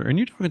homeowner and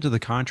you're talking to the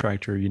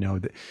contractor,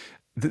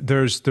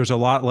 there's a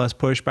lot less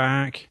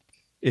pushback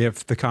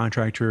if the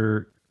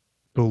contractor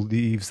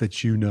believes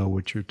that you know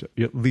what you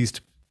at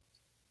least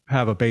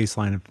have a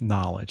baseline of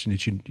knowledge and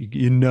that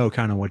you know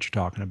kind of what you're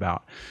talking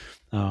about.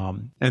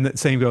 And the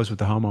same goes with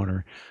the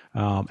homeowner.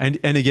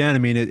 And again, I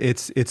mean,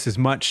 it's as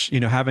much,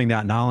 having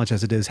that knowledge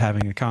as it is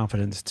having the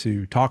confidence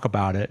to talk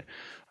about it.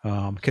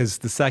 Because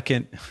the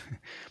second,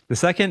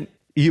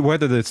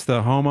 whether it's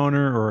the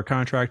homeowner or a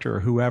contractor or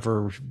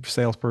whoever,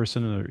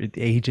 salesperson or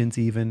agents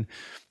even,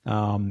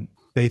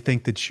 they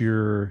think that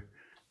you're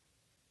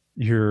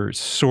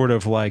sort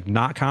of like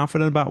not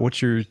confident about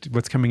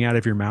what's coming out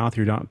of your mouth.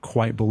 You don't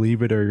quite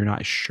believe it, or you're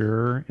not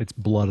sure. It's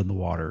blood in the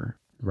water,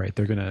 right?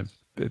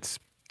 It's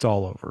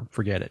all over.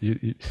 Forget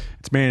it.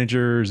 It's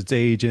managers, it's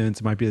agents.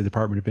 It might be the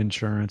Department of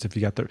Insurance. If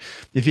you have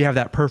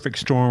that perfect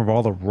storm of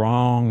all the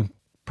wrong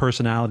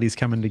personalities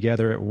coming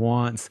together at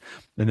once,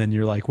 and then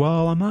you're like,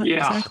 well, I'm not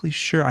exactly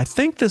sure. I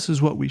think this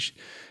is what we should,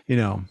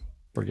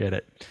 forget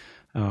it.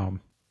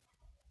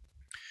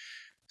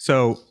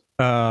 So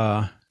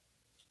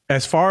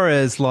as far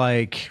as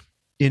like,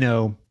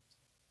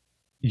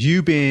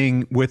 you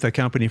being with a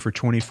company for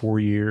 24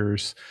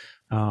 years,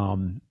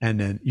 and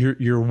then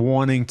you're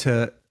wanting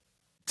to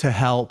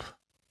help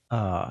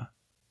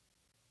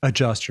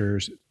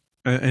adjusters,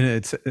 and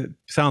it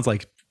sounds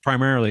like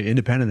primarily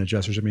independent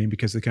adjusters. I mean,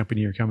 because the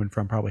company you're coming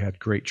from probably had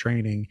great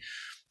training.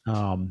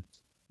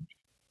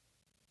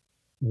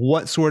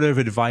 What sort of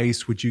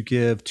advice would you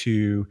give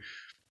to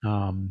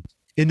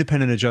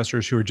independent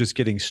adjusters who are just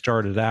getting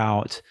started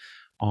out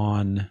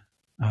on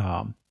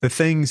the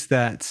things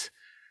that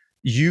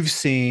you've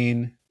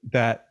seen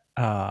that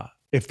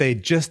if they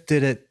just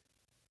did it,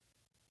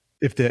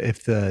 if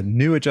the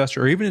new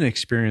adjuster or even an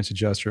experienced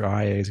adjuster,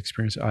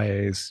 experienced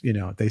IAs,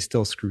 they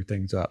still screw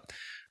things up.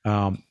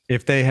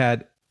 If they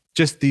had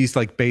just these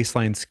like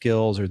baseline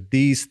skills or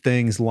these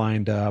things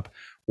lined up,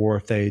 or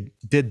if they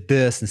did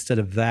this instead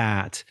of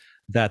that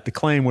the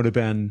claim would have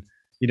been,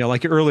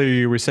 like earlier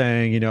you were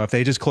saying, if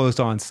they just closed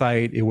on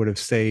site, it would have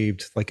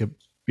saved like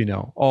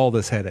all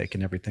this headache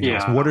and everything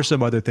else. What are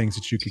some other things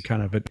that you could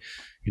kind of,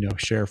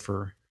 share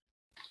for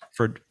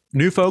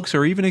new folks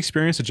or even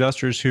experienced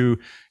adjusters who,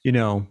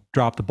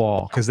 drop the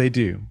ball? Because we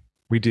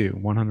do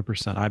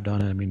 100%. I've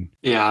done it. I mean,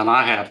 yeah, and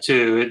I have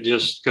too. It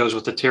just goes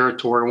with the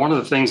territory. One of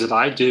the things that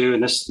I do,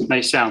 and this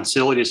may sound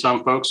silly to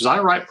some folks, is I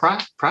write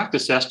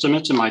practice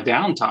estimates in my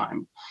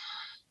downtime.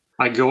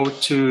 I go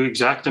to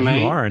XACTIMATE.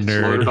 You are a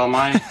nerd. Loaded on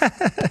my.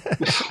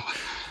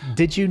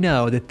 Did you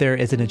know that there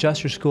is an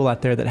adjuster school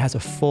out there that has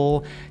a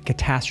full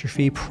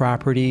catastrophe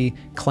property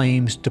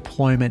claims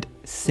deployment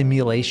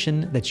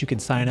simulation that you can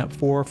sign up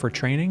for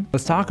training?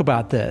 Let's talk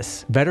about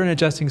this. Veteran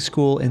Adjusting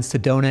School in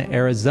Sedona,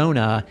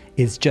 Arizona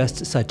is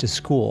just such a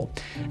school.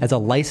 As a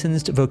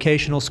licensed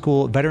vocational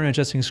school, Veteran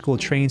Adjusting School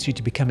trains you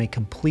to become a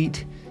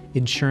complete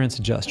insurance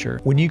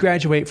adjuster. When you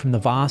graduate from the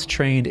VOS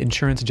trained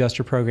insurance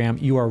adjuster program,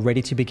 you are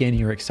ready to begin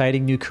your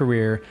exciting new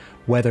career,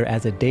 whether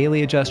as a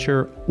daily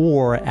adjuster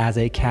or as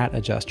a CAT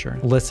adjuster.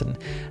 Listen,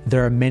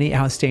 there are many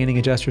outstanding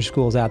adjuster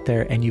schools out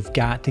there, and you've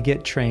got to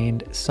get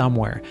trained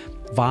somewhere.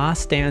 VOS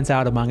stands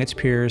out among its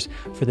peers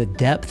for the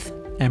depth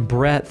and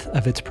breadth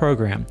of its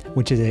program,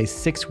 which is a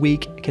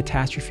 6-week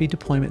catastrophe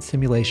deployment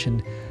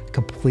simulation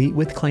complete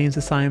with claims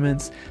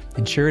assignments,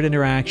 insured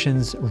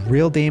interactions,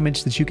 real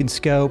damage that you can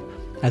scope,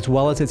 as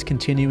well as its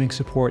continuing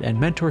support and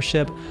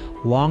mentorship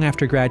long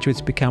after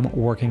graduates become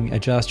working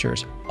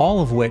adjusters, all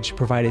of which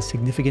provide a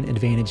significant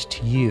advantage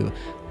to you.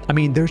 I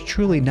mean, there's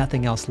truly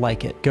nothing else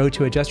like it. Go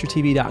to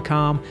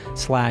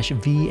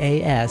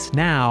AdjusterTV.com/VAS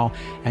now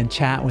and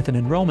chat with an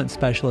enrollment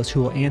specialist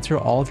who will answer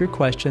all of your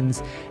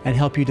questions and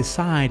help you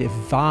decide if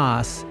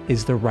VOS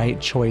is the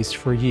right choice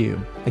for you.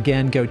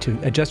 Again, go to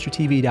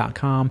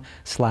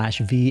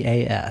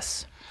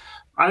AdjusterTV.com/VAS.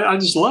 I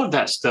just love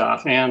that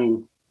stuff.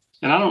 And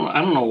I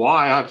don't know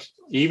why. I've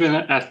even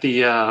at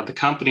the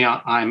company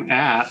I'm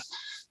at,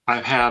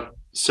 I've had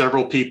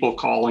several people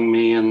calling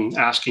me and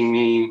asking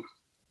me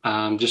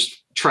just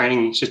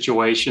training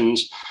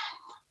situations,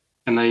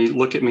 and they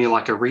look at me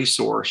like a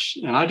resource.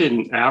 And I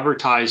didn't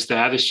advertise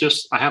that. It's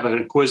just I have an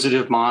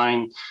inquisitive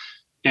mind,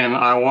 and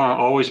I want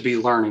to always be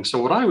learning.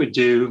 So what I would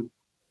do,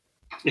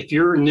 if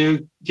you're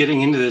new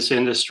getting into this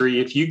industry,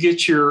 if you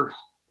get your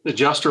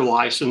adjuster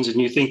license and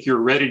you think you're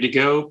ready to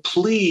go,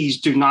 please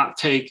do not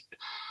take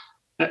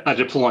a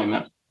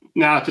deployment.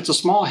 Now, if it's a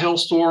small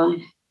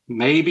hailstorm,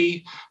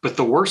 maybe, but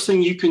the worst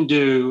thing you can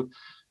do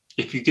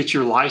if you get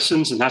your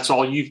license and that's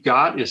all you've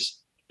got is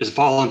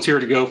volunteer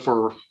to go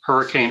for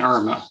Hurricane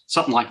Irma,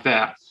 something like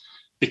that,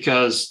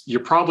 because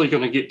you're probably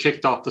going to get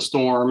kicked off the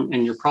storm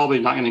and you're probably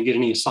not going to get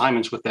any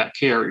assignments with that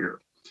carrier.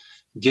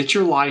 Get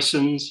your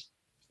license,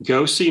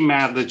 go see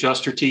Matt at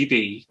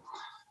AdjusterTV.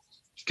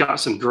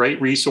 Got some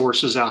great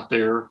resources out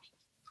there.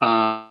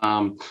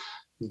 There's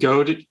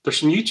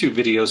some YouTube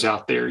videos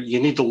out there.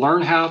 You need to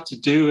learn how to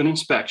do an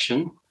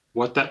inspection,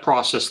 what that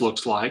process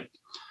looks like,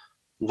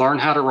 learn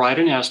how to write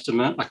an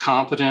estimate, a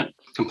competent,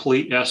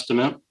 complete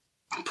estimate,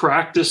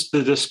 practice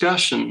the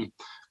discussion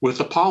with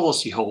the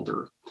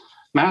policyholder.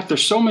 Matt,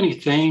 there's so many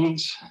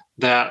things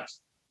that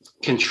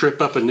can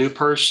trip up a new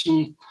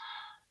person.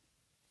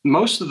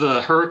 most of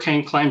the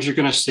hurricane claims you're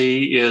going to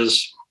see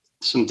is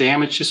some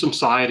damage to some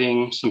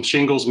siding, some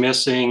shingles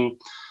missing,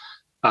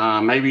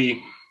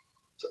 maybe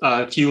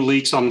a few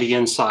leaks on the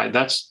inside.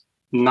 That's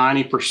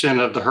 90%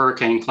 of the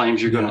hurricane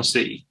claims you're going to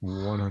see.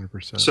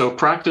 100%. So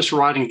practice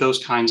writing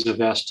those kinds of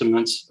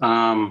estimates.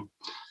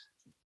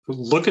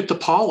 Look at the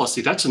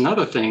policy. That's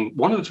another thing.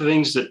 One of the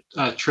things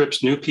that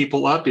trips new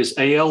people up is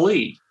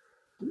ALE.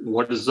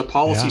 What does the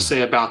policy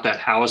say about that?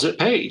 How is it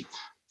paid?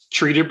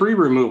 Tree debris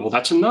removal.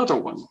 That's another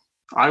one.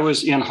 I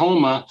was in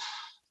Houma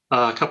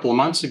a couple of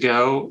months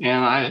ago,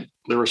 and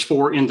there was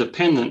 4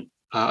 independent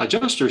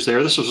adjusters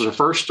there. This was their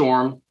first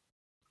storm.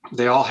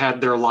 They all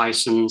had their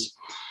license,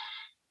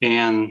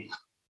 and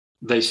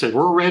they said,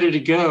 we're ready to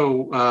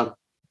go.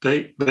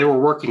 They were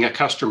working a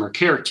customer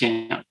care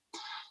tent,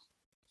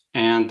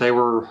 and they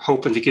were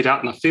hoping to get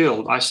out in the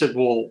field. I said,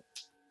 well,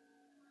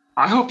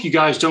 I hope you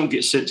guys don't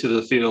get sent to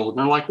the field. And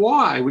they're like,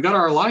 why? We got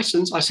our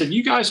license. I said,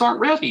 you guys aren't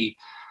ready.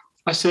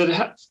 I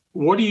said,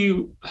 what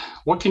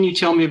can you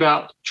tell me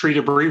about tree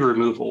debris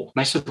removal?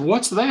 And I said,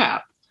 what's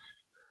that?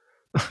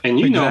 And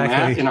you know,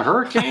 Matt, in a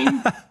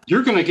hurricane,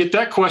 you're going to get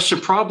that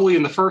question probably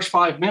in the first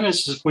 5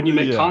 minutes is when you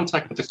make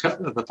contact with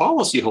the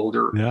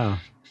policyholder. Yeah.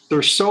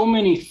 There's so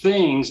many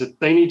things that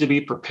they need to be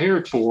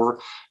prepared for.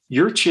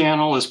 Your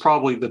channel is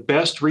probably the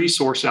best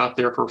resource out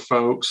there for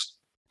folks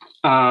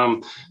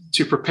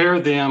to prepare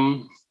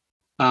them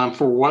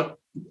for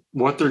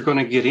what they're going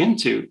to get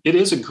into. It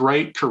is a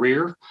great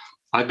career.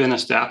 I've been a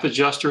staff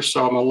adjuster,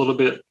 so I'm a little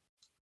bit,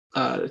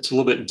 it's a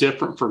little bit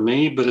different for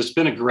me, but it's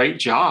been a great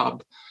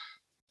job.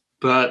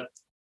 But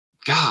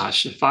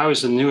gosh, if I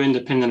was a new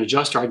independent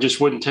adjuster, I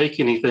just wouldn't take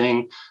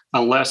anything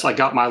unless I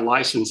got my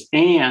license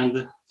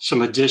and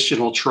some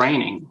additional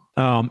training.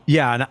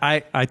 Yeah, and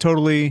I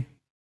totally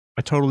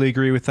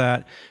agree with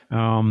that.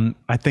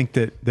 I think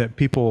that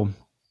people,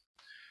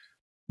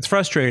 it's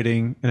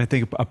frustrating, and I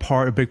think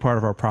a big part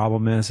of our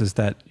problem is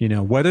that, you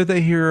know, whether they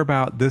hear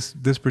about this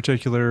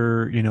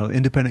particular, you know,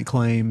 independent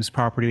claims,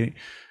 property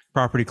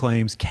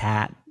claims,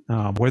 CAT,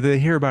 whether they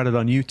hear about it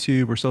on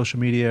YouTube or social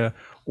media,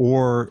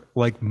 or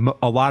like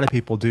a lot of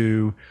people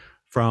do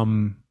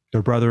from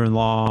their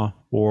brother-in-law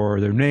or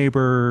their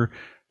neighbor,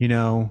 you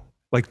know,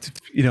 like,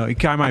 you know, a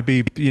guy might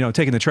be, you know,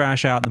 taking the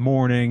trash out in the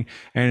morning,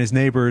 and his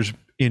neighbor's,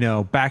 you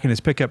know, backing his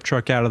pickup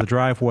truck out of the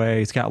driveway.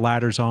 He's got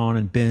ladders on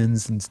and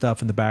bins and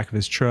stuff in the back of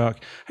his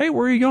truck. Hey,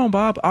 where are you going,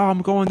 Bob? Oh,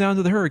 I'm going down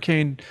to the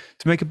hurricane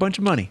to make a bunch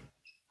of money.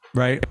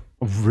 Right?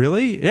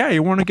 Really? Yeah,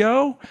 you want to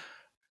go?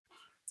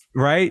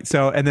 Right?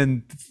 So, and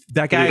then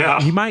that guy,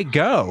 he might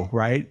go,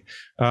 right?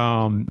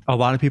 A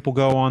lot of people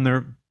go on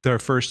their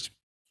first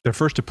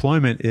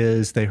deployment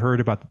is they heard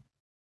about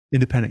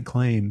independent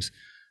claims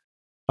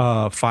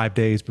 5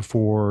 days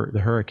before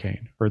the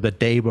hurricane or the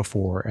day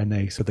before, and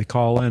they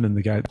call in, and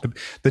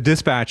the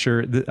dispatcher,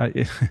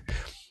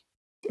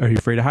 are you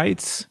afraid of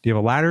heights? Do you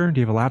have a ladder?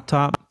 Do you have a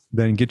laptop?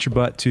 Then get your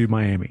butt to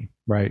Miami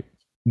right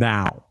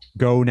now.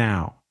 Go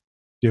now.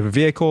 Do you have a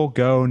vehicle?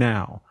 Go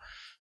now.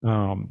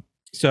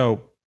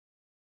 So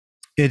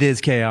it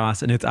is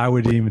chaos, and I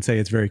would even say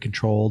it's very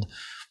controlled.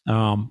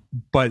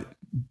 But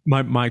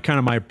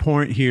my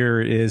point here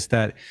is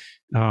that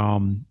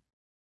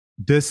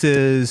this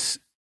is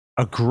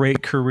a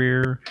great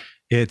career.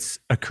 It's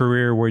a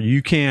career where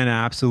you can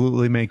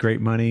absolutely make great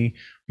money,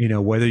 you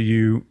know, whether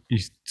you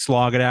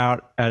slog it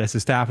out as a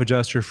staff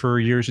adjuster for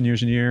years and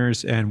years and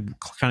years and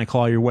kind of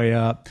claw your way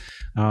up,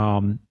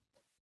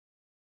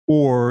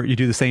 or you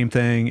do the same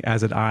thing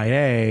as an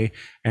IA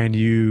and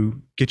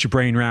you get your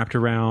brain wrapped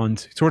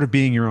around sort of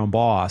being your own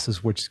boss,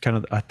 which kind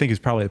of, I think, is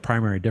probably the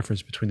primary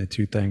difference between the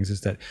two things,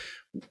 is that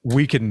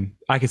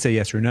I can say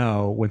yes or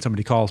no when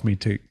somebody calls me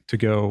to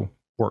go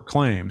work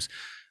claims.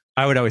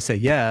 I would always say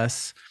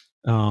yes,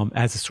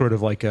 as a sort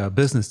of like a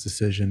business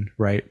decision,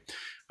 right?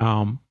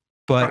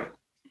 But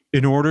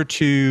in order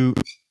to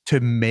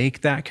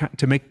make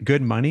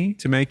good money,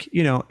 to make,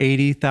 you know,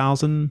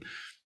 80,000,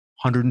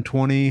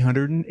 120,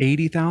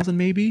 180,000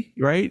 maybe,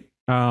 right?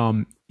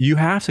 You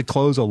have to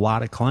close a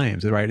lot of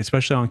claims, right?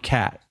 Especially on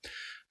CAT.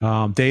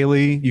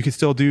 Daily, you can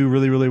still do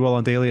really, really well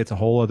on daily. It's a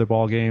whole other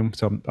ball game.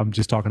 So I'm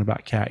just talking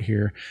about CAT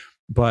here,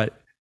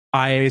 but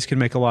IAs can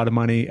make a lot of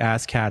money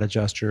as CAT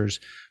adjusters,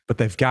 but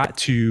they've got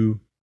to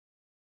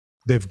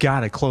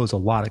close a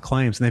lot of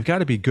claims, and they've got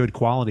to be good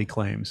quality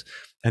claims.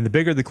 And the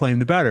bigger the claim,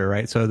 the better,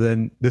 right? So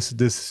then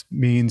this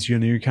means, you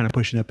know, you're kind of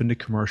pushing up into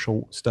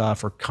commercial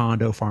stuff or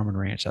condo, farm and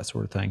ranch, that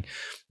sort of thing,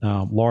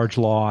 large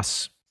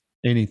loss,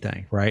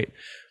 anything, right?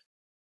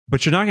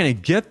 But you're not going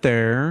to get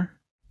there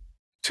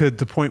to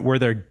the point where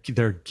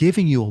they're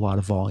giving you a lot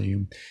of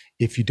volume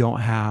if you don't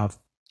have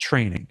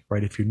training,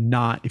 right? If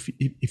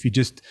you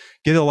just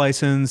get a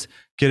license,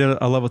 get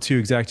a level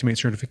 2 XACTIMATE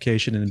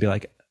certification, and be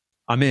like,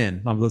 I'm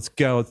in, let's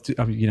go.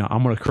 I'm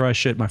going to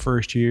crush it my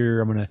first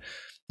year. I'm going to,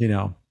 you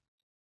know.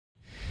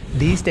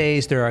 These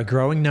days, there are a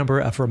growing number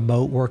of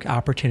remote work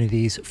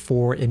opportunities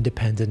for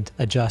independent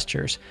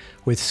adjusters.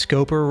 With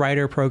scoper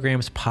writer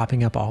programs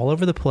popping up all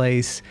over the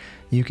place,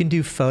 you can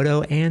do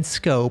photo and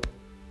scope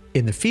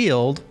in the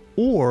field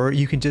Or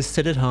you can just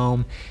sit at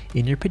home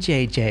in your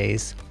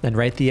PJs and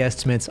write the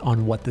estimates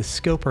on what the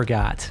scoper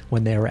got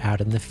when they were out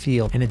in the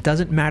field. And it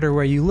doesn't matter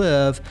where you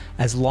live,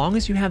 as long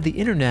as you have the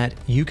internet,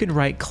 you can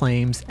write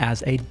claims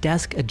as a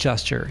desk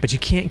adjuster. But you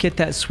can't get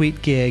that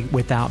sweet gig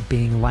without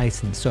being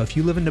licensed. So if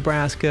you live in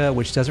Nebraska,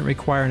 which doesn't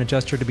require an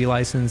adjuster to be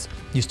licensed,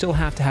 you still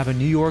have to have a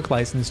New York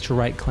license to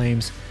write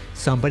claims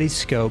somebody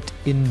scoped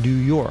in New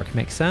York.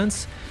 Make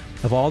sense?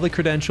 Of all the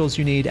credentials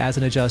you need as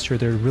an adjuster,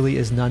 there really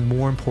is none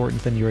more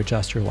important than your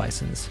adjuster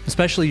license,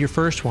 especially your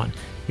first one.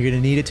 You're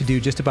going to need it to do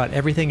just about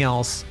everything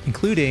else,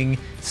 including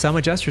some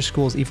adjuster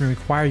schools even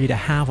require you to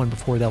have one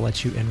before they'll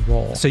let you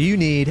enroll. So you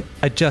need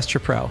Adjuster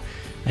Pro.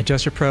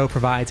 Adjuster Pro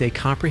provides a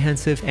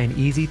comprehensive and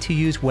easy to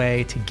use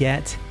way to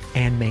get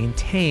and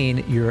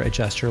maintain your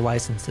adjuster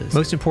licenses.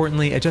 Most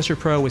importantly, Adjuster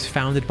Pro was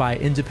founded by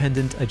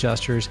independent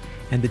adjusters,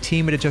 and the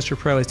team at Adjuster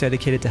Pro is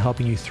dedicated to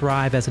helping you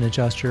thrive as an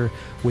adjuster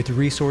with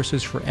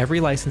resources for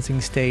every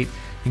licensing state,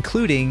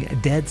 including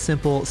dead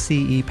simple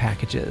CE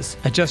packages.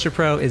 Adjuster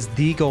Pro is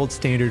the gold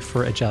standard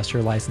for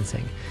adjuster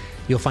licensing.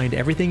 You'll find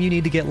everything you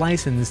need to get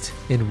licensed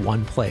in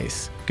one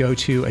place. Go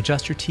to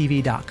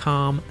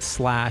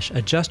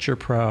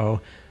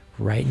adjustertv.com/adjusterpro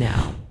right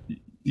now.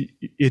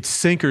 It's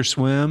sink or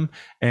swim,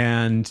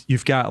 and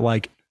you've got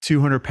like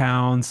 200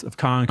 pounds of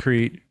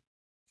concrete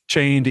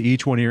chained to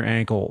each one of your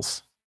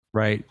ankles,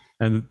 right?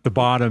 And the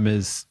bottom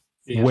is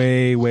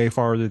way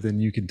farther than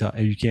you can.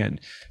 You can't.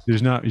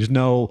 There's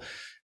no.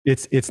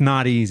 It's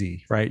not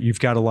easy, right?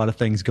 You've got a lot of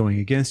things going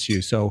against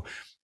you. So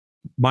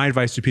my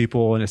advice to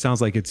people, and it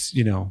sounds like it's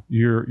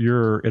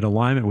you're in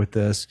alignment with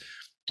this,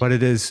 but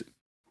it is.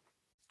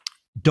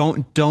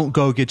 Don't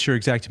go get your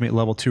XACTIMATE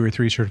level 2 or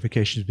 3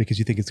 certifications because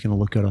you think it's going to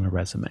look good on a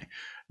resume.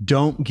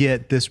 Don't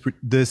get this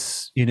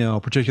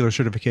particular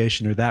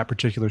certification or that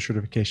particular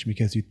certification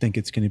because you think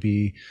it's going to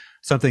be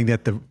something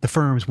that the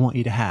firms want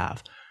you to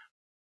have.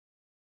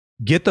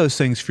 Get those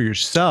things for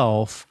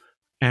yourself,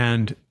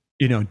 and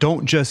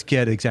don't just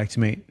get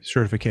XACTIMATE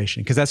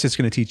certification, because that's just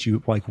going to teach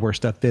you like where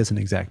stuff is in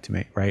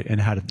XACTIMATE, right? And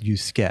how to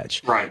use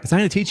Sketch. Right. It's not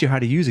going to teach you how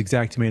to use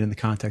XACTIMATE in the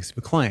context of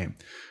a claim.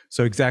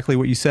 So exactly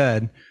what you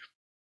said.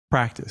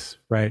 Practice,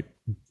 right?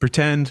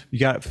 Pretend you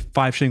got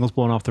 5 shingles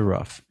blown off the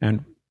roof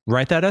and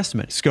write that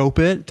estimate. Scope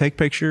it, take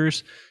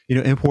pictures,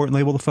 import and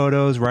label the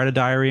photos, write a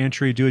diary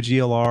entry, do a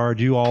GLR,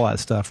 do all that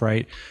stuff,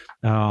 right?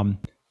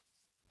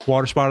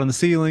 Water spot on the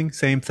ceiling,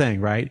 same thing,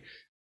 right?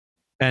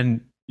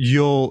 And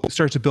you'll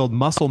start to build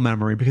muscle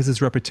memory because it's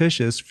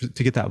repetitious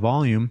to get that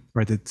volume,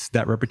 right? It's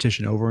that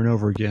repetition over and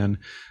over again.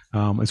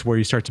 It's where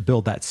you start to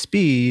build that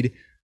speed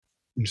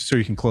so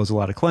you can close a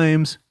lot of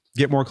claims,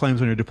 get more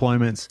claims on your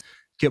deployments,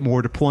 get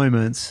more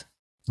deployments,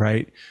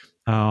 right?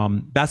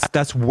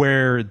 That's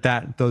where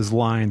those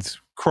lines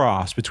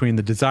cross between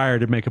the desire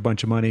to make a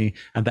bunch of money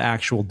and the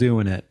actual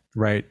doing it,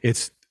 right?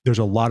 There's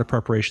a lot of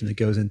preparation that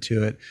goes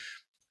into it.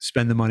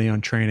 Spend the money on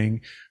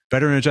training.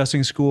 Veteran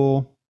Adjusting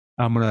School,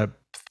 I'm going to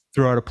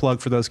throw out a plug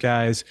for those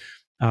guys.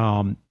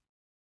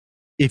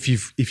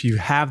 If you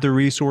have the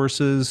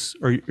resources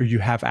or you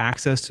have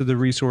access to the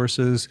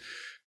resources,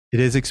 it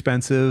is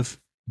expensive,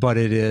 but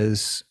it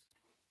is,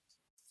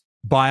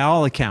 by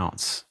all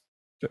accounts,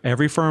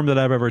 every firm that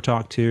I've ever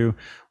talked to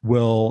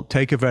will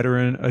take a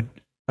veteran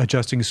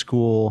adjusting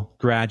school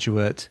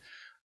graduate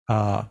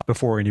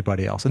before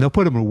anybody else, and they'll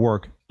put them to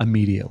work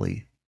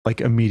immediately.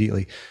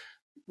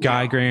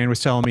 Guy Grand was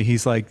telling me,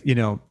 he's like,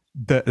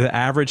 the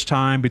average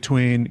time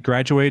between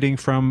graduating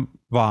from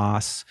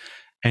Voss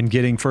and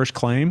getting first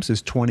claims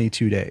is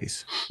 22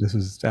 days. This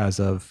is as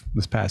of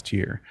this past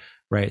year,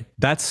 right?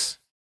 That's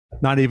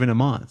not even a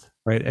month.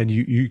 Right. And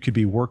you could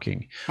be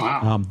working.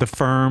 Wow. The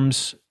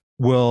firms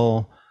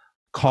will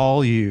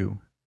call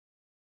you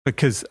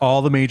because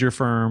all the major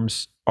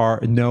firms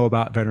know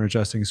about Veteran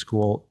Adjusting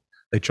School.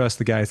 They trust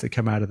the guys that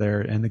come out of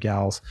there and the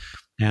gals,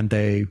 and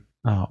they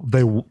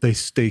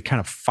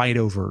kind of fight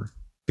over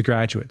the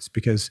graduates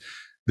because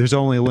there's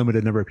only a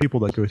limited number of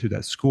people that go through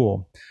that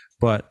school.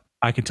 But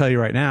I can tell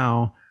you right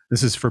now,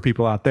 this is for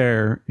people out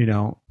there,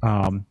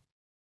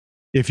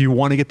 if you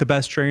want to get the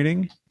best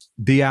training,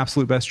 the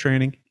absolute best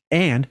training,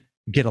 and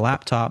get a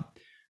laptop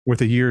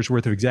with a year's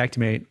worth of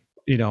XACTIMATE,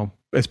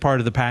 as part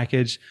of the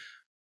package,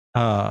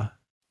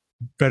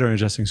 Veteran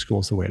Adjusting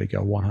School is the way to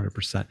go,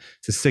 100%.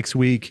 It's a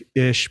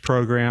 6-week-ish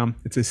program.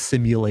 It's a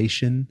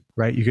simulation,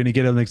 right? You're going to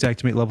get an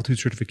XACTIMATE level 2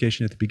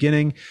 certification at the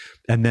beginning,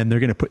 and then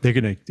you're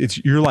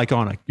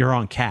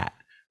on CAT,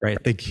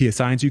 right? He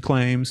assigns you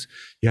claims.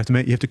 You have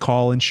to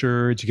call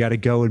insureds. You got to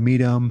go and meet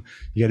them.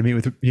 You got to meet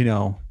with,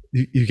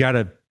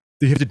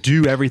 you have to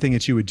do everything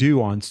that you would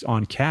do on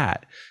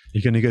CAT.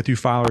 You're going to go through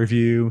file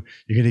review.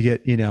 You're going to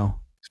get,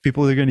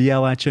 people are going to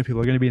yell at you. People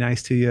are going to be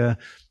nice to you.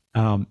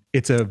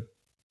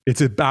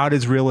 It's about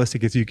as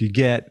realistic as you could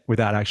get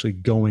without actually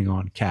going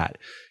on CAT.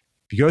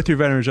 If you go through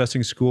Veteran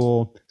Adjusting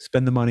School,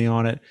 spend the money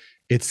on it,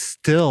 it's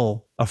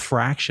still a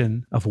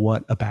fraction of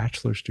what a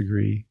bachelor's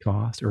degree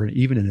costs, or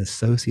even an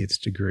associate's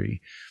degree.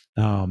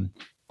 And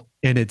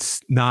it's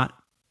not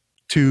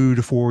 2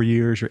 to 4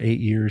 years or 8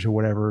 years or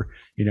whatever.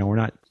 We're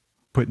not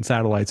putting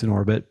satellites in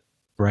orbit,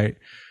 right?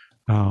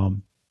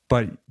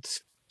 But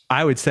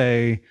I would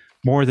say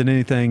more than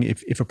anything,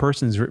 if a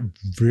person is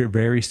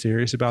very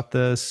serious about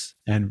this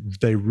and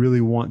they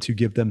really want to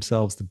give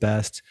themselves the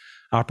best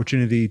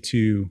opportunity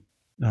to,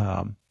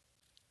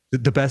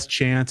 the best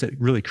chance at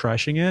really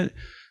crushing it,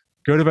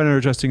 go to vendor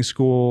adjusting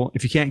school.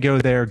 If you can't go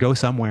there, go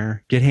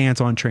somewhere, get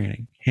hands-on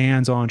training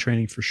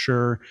for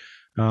sure.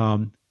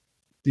 The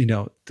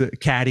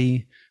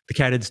Caddy,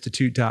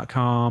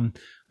 thecadinstitute.com.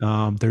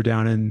 They're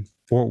down in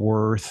Fort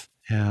Worth,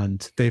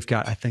 and they've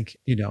got, I think,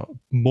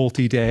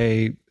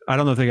 multi-day, I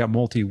don't know if they got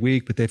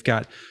multi-week, but they've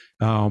got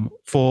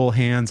full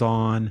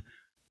hands-on,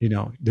 you're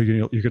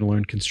going to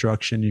learn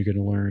construction, you're going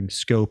to learn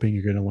scoping,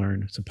 you're going to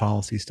learn some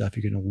policy stuff,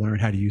 you're going to learn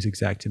how to use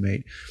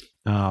XACTIMATE.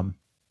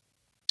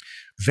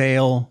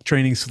 Vail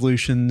Training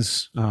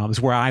Solutions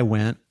is where I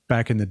went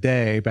back in the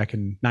day, back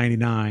in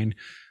 '99.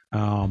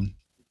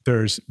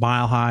 There's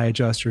Mile High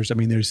Adjusters. I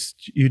mean, there's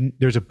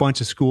a bunch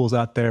of schools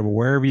out there, but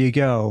wherever you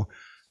go,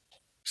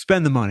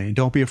 spend the money.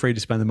 Don't be afraid to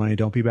spend the money.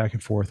 Don't be back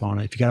and forth on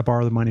it. If you got to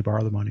borrow the money,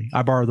 borrow the money.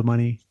 I borrowed the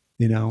money,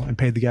 and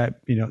paid the guy,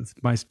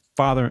 my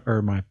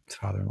father-in-law,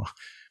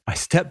 my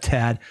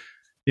stepdad,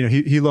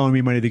 he loaned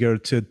me money to go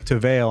to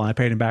Vail, and I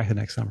paid him back the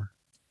next summer,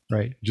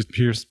 right? Just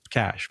here's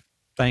cash.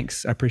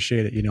 Thanks. I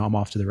appreciate it. I'm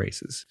off to the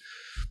races.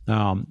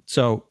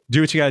 So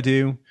do what you got to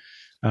do,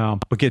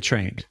 but get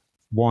trained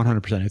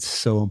 100%. It's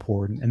so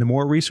important. And the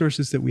more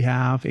resources that we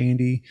have,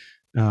 Andy,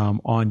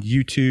 on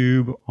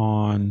YouTube,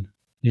 on,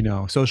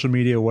 social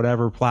media,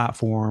 whatever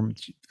platform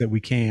that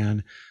we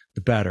can,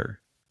 the better.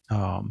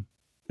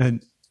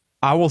 And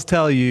I will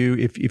tell you,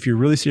 if you're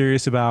really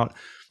serious about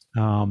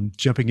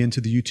jumping into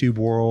the YouTube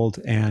world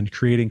and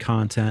creating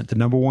content, the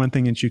number one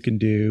thing that you can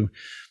do,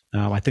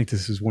 I think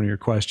this is one of your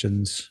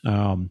questions,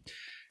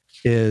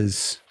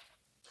 is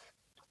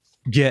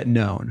get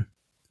known,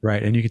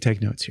 right? And you can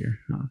take notes here.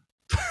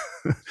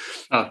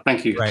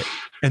 Thank you. Right.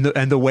 And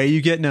the way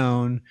you get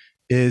known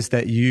is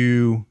that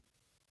you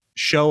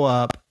show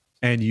up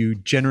and you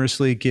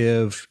generously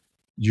give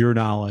your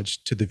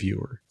knowledge to the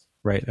viewer,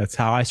 right? That's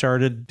how I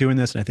started doing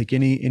this. And I think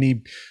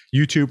any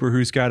YouTuber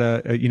who's got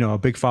a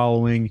big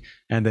following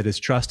and that is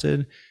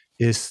trusted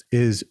is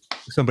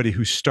somebody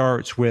who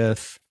starts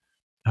with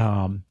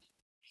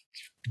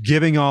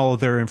giving all of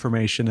their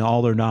information and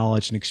all their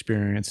knowledge and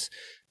experience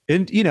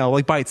in,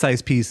 like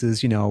bite-sized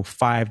pieces,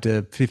 5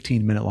 to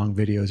 15 minute long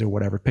videos or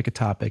whatever, pick a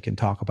topic and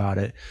talk about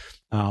it.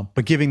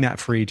 But giving that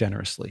free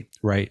generously,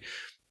 right?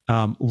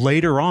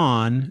 Later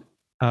on,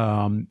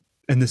 and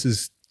this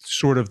is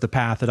sort of the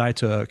path that I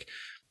took,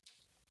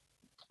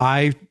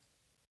 I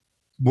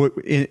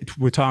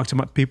would talk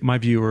to my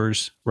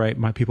viewers, right?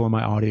 My people in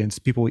my audience,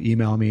 people would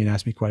email me and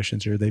ask me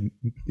questions, or they,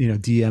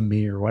 DM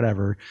me or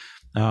whatever.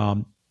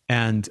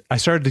 And I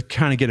started to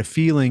kind of get a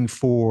feeling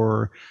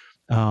for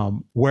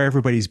where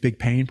everybody's big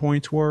pain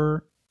points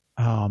were.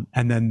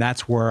 And then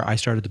that's where I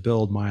started to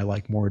build my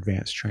more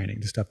advanced training,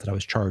 the stuff that I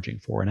was charging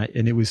for.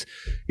 And it was,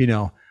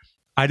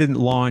 I didn't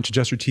launch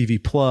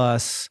AdjusterTV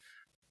Plus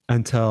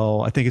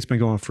until I think it's been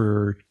going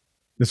for,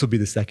 this will be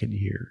the second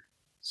year.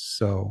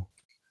 So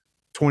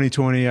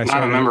 2020, I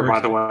remember, by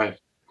the way.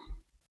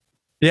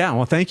 Yeah.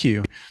 Well, thank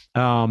you.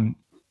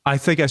 I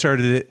think I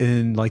started it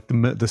in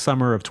the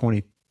summer of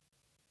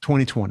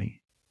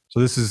 2020. So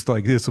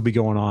this will be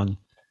going on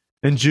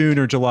in June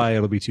or July.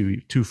 It'll be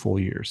two full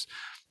years.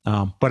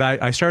 But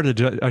I started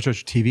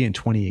AdjusterTV in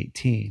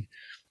 2018.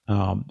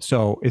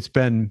 So it's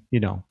been,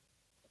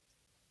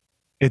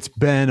 it's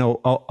been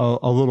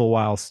a little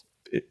while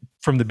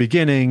from the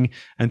beginning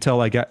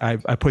until I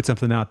put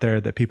something out there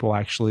that people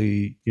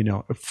actually,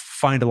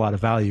 find a lot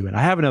of value in.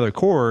 I have another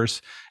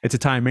course. It's a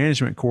time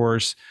management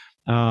course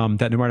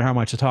that no matter how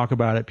much I talk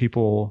about it,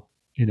 people,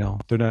 they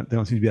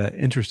don't seem to be that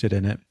interested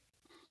in it.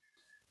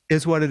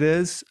 Is what it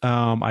is.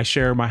 I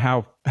share my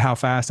how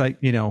fast I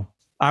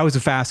was a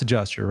fast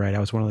adjuster, right? I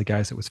was one of the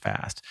guys that was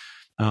fast,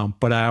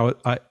 but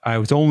I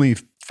was only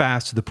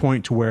fast to the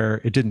point to where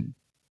it didn't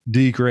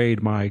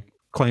degrade my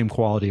claim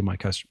quality, my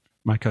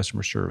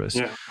customer service,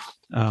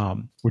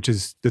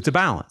 it's a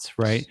balance,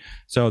 right?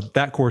 So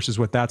that course is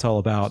what that's all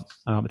about.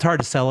 It's hard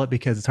to sell it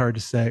because it's hard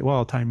to say,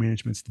 well, time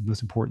management's the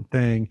most important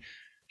thing.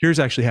 Here's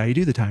actually how you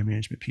do the time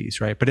management piece,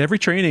 right? But every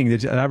training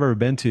that I've ever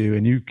been to,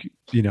 and you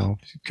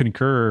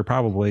concur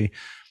probably,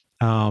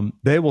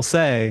 they will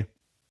say,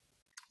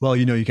 well,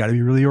 you got to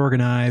be really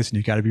organized and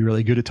you got to be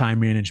really good at time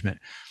management.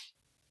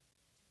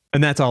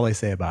 And that's all they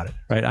say about it,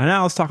 right? And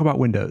now let's talk about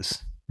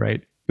Windows,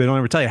 right? They don't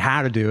ever tell you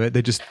how to do it.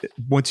 They just,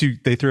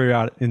 they throw you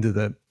out into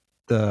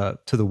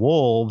to the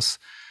wolves,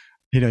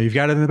 you've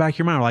got it in the back of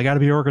your mind. Well, I got to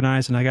be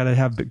organized and I got to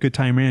have good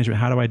time management.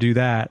 How do I do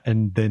that?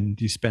 And then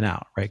you spin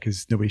out, right?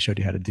 Because nobody showed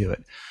you how to do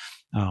it.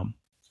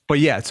 But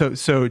yeah,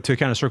 so to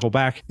kind of circle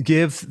back,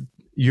 give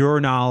your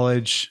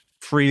knowledge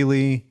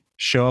freely,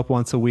 show up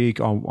once a week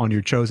on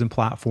your chosen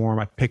platform.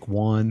 I pick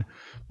one,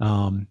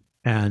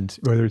 and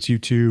whether it's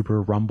YouTube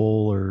or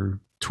Rumble or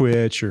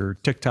Twitch or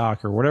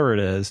TikTok or whatever it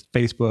is,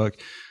 Facebook,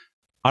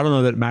 I don't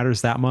know that it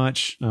matters that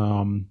much.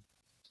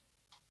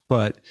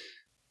 But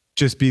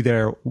just be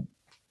there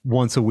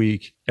once a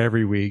week,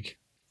 every week,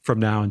 from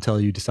now until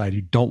you decide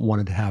you don't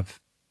want to have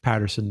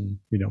Patterson,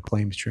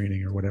 claims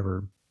training or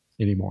whatever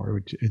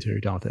anymore until you're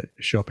done with it.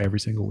 Show up every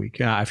single week.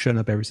 Yeah, I've shown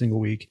up every single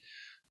week.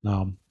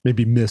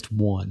 Maybe missed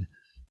one,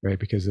 right,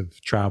 because of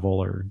travel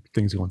or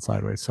things going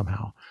sideways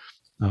somehow.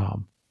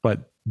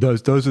 But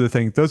those are the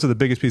things. Those are the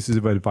biggest pieces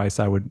of advice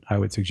I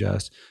would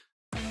suggest.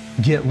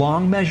 Get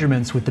long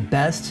measurements with the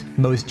best,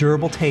 most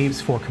durable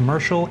tapes for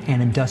commercial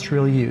and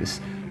industrial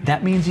use.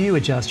 That means you,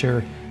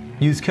 adjuster.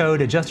 Use code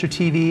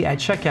AdjusterTV at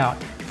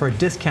checkout for a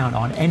discount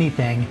on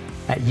anything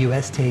at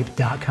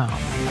ustape.com.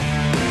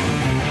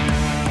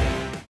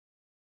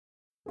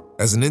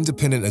 As an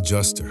independent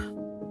adjuster,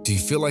 do you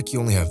feel like you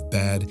only have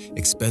bad,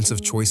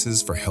 expensive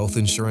choices for health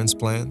insurance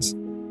plans?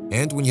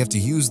 And when you have to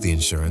use the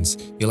insurance,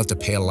 you'll have to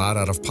pay a lot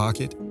out of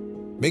pocket?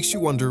 Makes you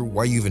wonder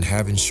why you even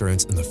have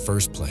insurance in the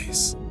first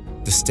place.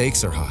 The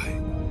stakes are high.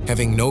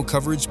 Having no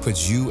coverage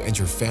puts you and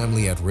your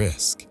family at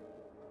risk.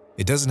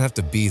 It doesn't have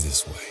to be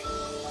this way.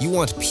 You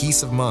want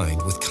peace of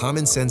mind with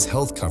common sense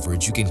health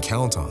coverage you can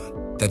count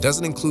on. That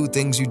doesn't include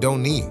things you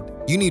don't need.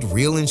 You need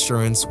real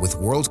insurance with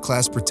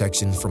world-class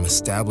protection from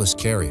established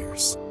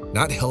carriers,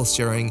 not health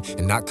sharing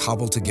and not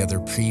cobbled together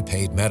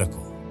prepaid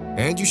medical.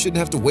 And you shouldn't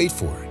have to wait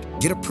for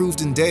it. Get approved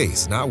in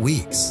days, not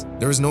weeks.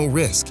 There is no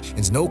risk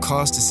and no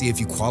cost to see if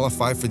you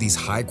qualify for these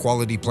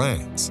high-quality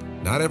plans.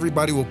 Not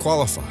everybody will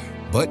qualify,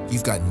 but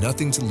you've got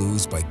nothing to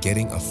lose by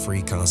getting a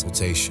free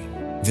consultation.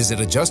 Visit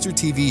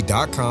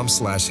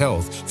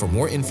AdjusterTV.com/health for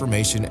more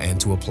information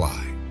and to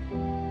apply.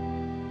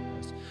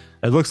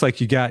 It looks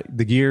like you got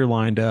the gear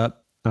lined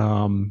up.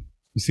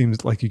 It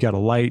seems like you got a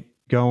light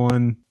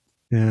going,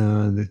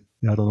 and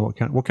I don't know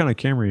what kind of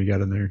camera you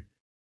got in there.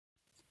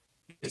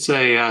 It's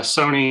a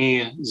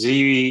Sony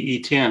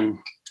ZV-E10.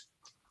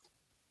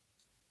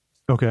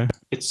 Okay.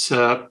 It's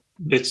a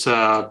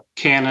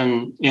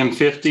Canon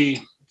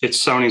M50.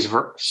 It's Sony's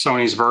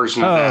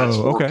version of that. It's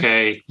 4K.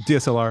 Okay.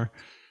 DSLR.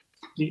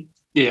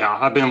 Yeah,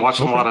 I've been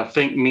watching a lot of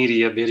Think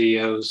Media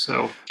videos,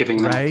 so giving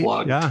them a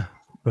plug. Yeah,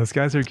 those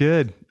guys are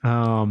good.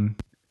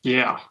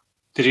 Yeah,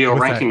 Video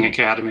Ranking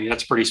Academy.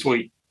 That's pretty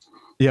sweet.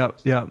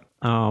 Yep.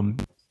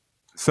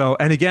 So,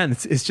 and again,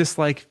 it's just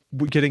like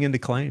getting into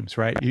claims,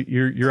 right?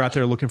 You're out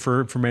there looking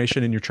for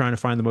information, and you're trying to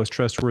find the most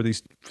trustworthy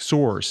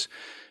source.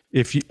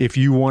 If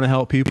you want to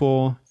help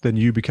people, then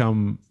you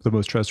become the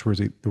most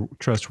trustworthy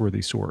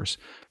source,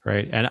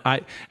 right?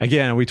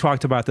 And we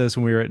talked about this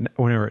when we were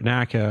at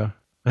NACA.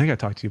 I think I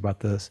talked to you about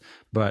this,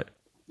 but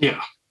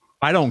yeah,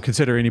 I don't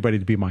consider anybody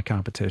to be my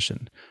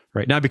competition,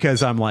 right? Not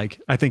because I'm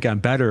like, I think I'm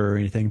better or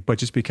anything, but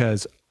just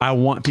because I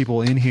want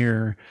people in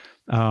here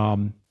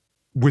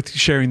with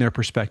sharing their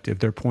perspective,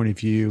 their point of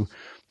view,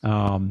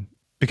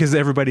 because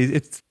everybody,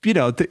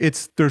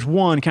 there's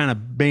one kind of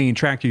main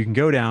track you can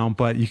go down,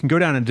 but you can go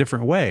down in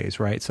different ways,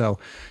 right? So,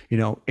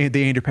 the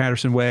Andy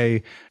Patterson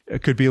way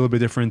could be a little bit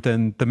different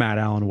than the Matt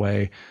Allen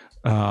way,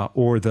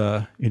 or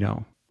the,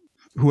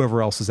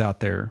 whoever else is out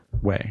there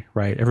way,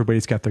 right?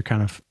 Everybody's got their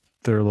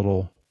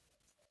little,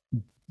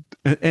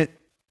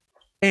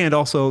 and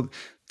also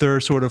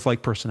their sort of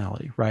like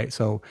personality, right?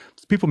 So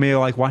people may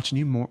like watching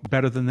you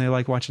better than they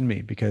like watching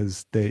me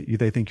because they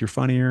think you're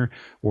funnier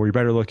or you're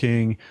better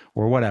looking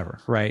or whatever,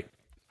 right?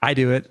 I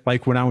do it.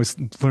 Like when I was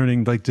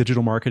learning like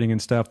digital marketing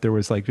and stuff, there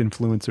was like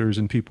influencers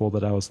and people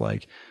that I was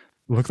like,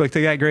 look like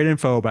they got great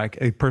info, but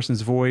a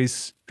person's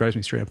voice drives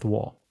me straight up the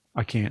wall.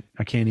 I can't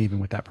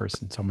even with that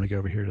person. So I'm going to go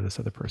over here to this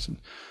other person.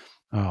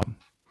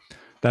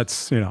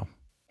 That's,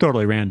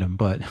 totally random,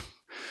 but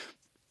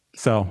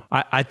so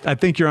I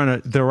think you're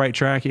on the right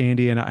track,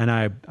 Andy. And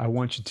I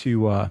want you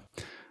to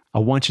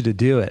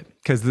do it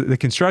because the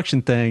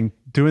construction thing,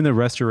 doing the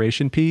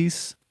restoration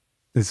piece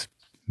is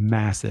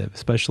massive,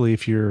 especially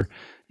if you're,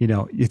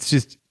 it's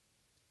just,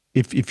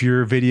 if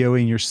you're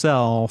videoing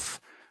yourself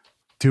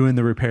doing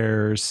the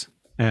repairs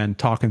and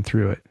talking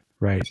through it,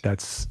 right?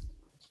 That's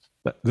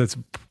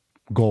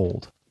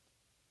gold,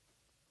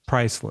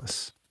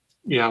 priceless.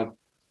 Yeah.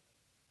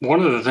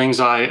 One of the things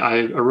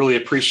I really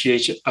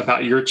appreciate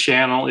about your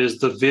channel is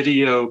the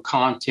video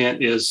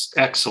content is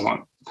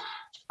excellent.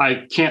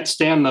 I can't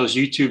stand those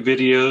YouTube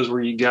videos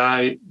where you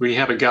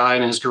have a guy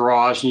in his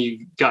garage and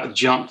you got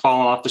junk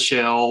falling off the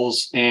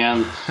shelves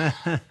and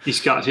he's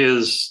got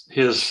his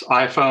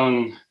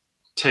iPhone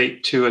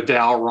taped to a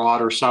dowel rod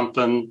or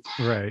something,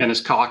 right, and is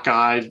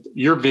cockeyed.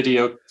 Your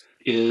video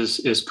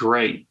is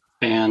great.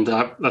 And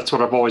that's what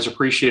I've always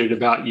appreciated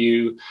about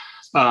you.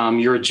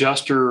 Your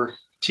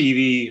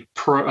AdjusterTV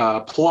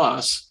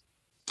Plus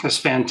is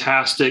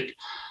fantastic.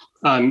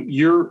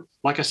 You're,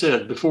 like I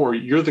said before,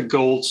 you're the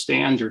gold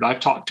standard. I've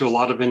talked to a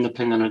lot of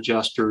independent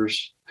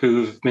adjusters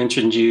who've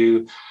mentioned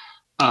you.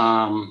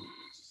 But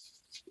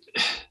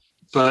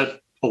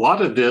a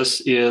lot of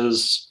this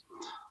is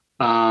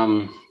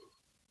the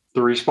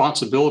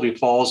responsibility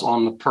falls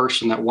on the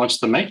person that wants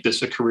to make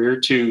this a career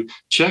to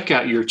check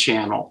out your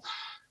channel.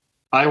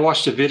 I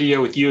watched a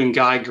video with you and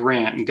Guy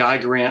Grant, and Guy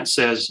Grant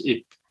says,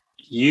 if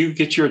you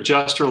get your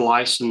adjuster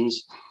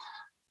license,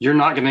 you're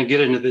not going to get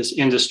into this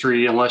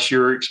industry unless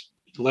you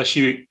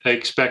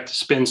expect to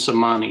spend some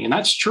money. And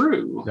that's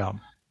true. Yeah.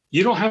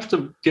 you don't have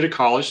to get a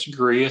college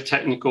degree, a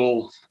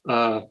technical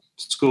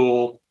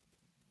school,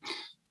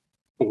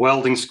 a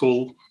welding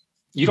school.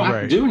 You don't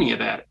have to do any of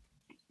that.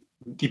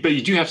 But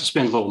you do have to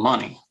spend a little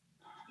money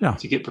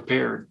to get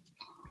prepared.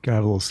 Got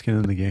a little skin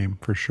in the game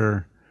for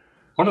sure.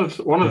 One of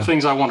the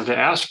things I wanted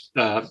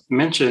to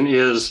mention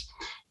is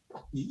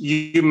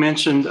you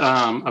mentioned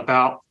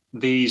about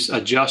these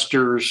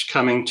adjusters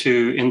coming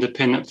to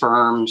independent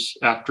firms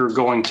after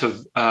going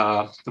to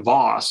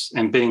Voss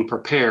and being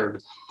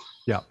prepared.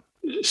 Yeah.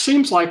 It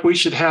seems like we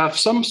should have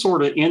some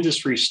sort of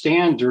industry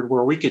standard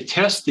where we could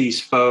test these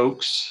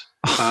folks.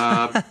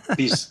 Some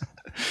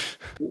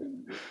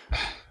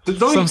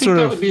sort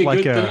of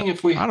like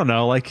I don't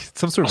know, like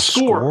some sort of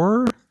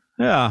score.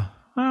 Yeah.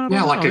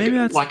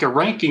 Like a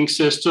ranking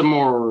system,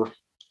 or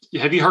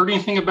have you heard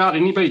anything about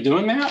anybody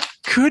doing that?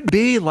 Could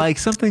be like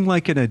something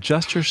like an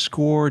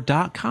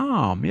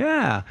AdjusterScore.com.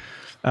 Yeah.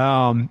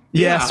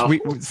 Yes.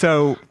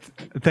 So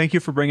thank you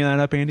for bringing that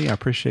up, Andy. I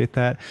appreciate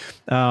that.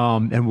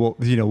 And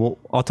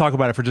I'll talk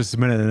about it for just a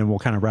minute and then we'll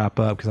kind of wrap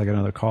up because I got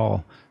another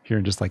call here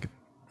in just like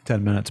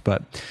 10 minutes.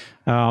 But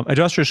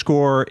Adjuster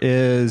Score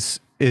is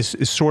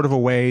sort of a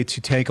way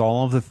to take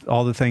all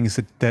the things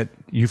that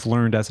you've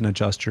learned as an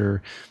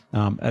adjuster,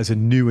 as a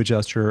new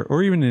adjuster,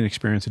 or even an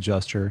experienced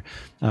adjuster,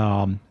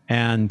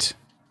 and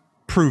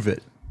prove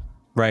it.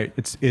 Right?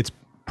 It's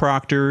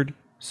proctored,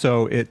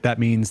 so that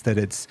means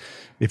that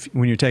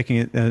when you're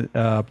taking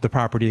the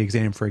property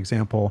exam, for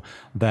example,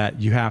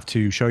 that you have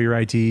to show your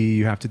ID,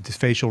 you have to do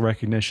facial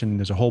recognition.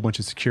 There's a whole bunch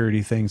of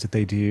security things that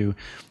they do,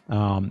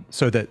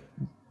 so that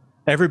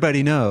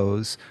everybody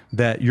knows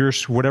that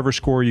whatever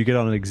score you get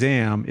on an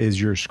exam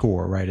is your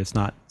score, right? It's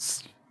not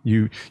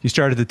you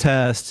started the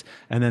test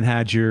and then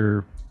had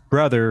your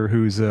brother,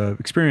 who's an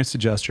experienced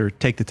adjuster,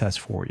 take the test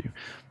for you.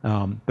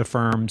 The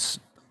firms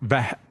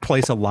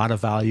place a lot of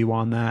value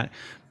on that.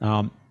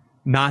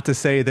 Not to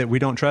say that we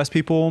don't trust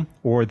people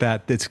or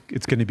that it's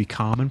going to be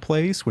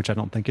commonplace, which I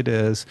don't think it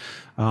is.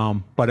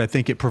 But I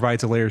think it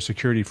provides a layer of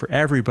security for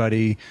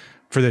everybody,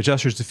 for the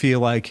adjusters to feel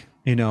like,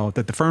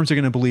 that the firms are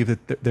going to believe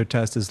that their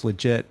test is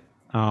legit,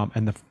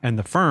 and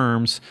the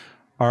firms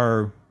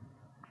are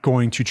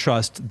going to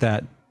trust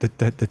that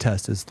the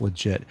test is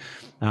legit.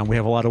 We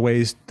have a lot of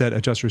ways that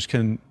adjusters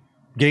can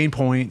gain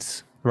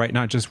points, right?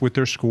 Not just with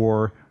their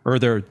score or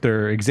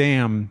their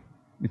exam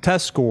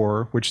test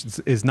score, which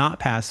is not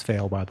pass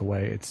fail, by the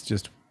way. It's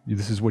just,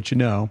 this is what you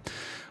know.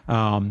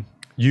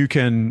 You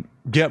can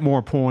get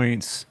more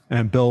points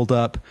and build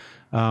up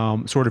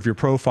sort of your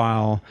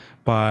profile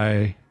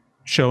by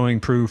showing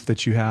proof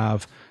that you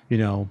have,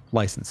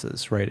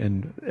 licenses, right?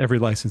 And every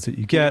license that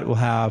you get will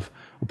have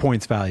a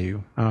points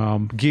value.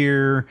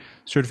 Gear,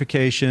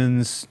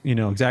 certifications,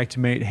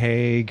 XACTIMATE,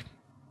 Hague,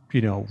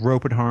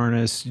 rope and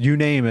harness, you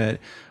name it.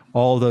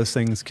 All of those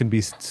things can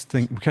be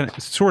kind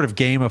of sort of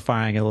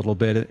gamifying a little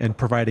bit and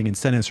providing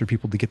incentives for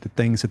people to get the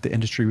things that the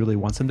industry really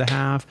wants them to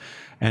have,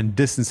 and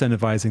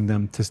disincentivizing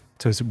them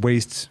to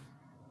waste,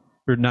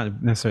 or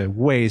not necessarily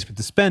waste, but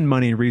to spend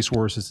money and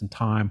resources and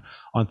time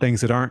on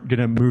things that aren't going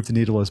to move the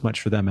needle as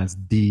much for them as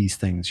these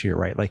things here,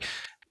 right? Like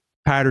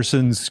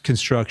Patterson's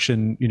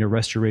construction,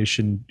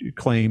 restoration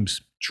claims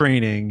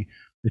training.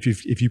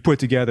 If you put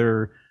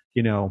together,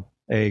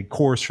 a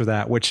course for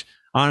that, which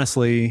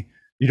honestly,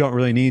 you don't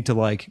really need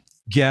to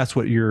guess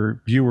what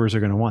your viewers are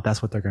going to want.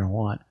 That's what they're going to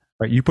want,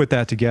 right? You put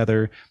that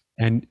together,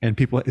 and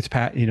people,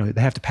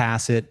 they have to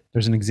pass it.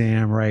 There's an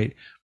exam, right?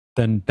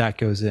 Then that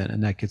goes in,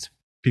 and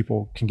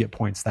people can get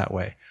points that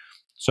way.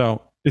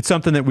 So it's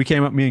something that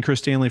me and Chris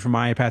Stanley from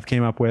iPath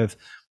came up with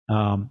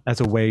as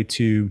a way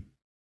to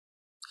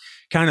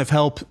kind of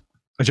help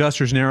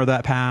adjusters narrow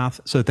that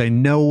path so that they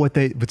know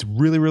what's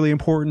really, really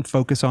important.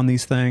 Focus on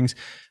these things.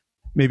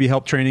 Maybe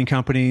help training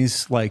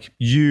companies like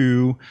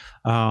you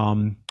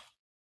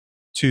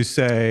to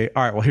say,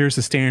 all right, well, here's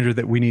the standard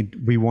that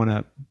we want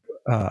to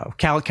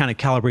kind of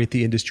calibrate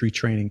the industry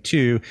training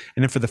to.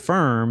 And then for the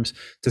firms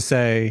to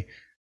say,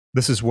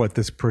 this is what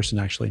this person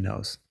actually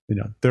knows.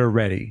 They're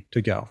ready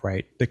to go,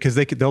 right? Because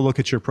they'll look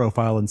at your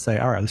profile and say,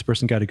 all right, this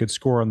person got a good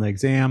score on the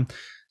exam.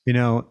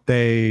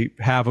 They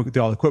have all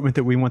the equipment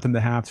that we want them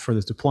to have for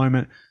this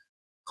deployment.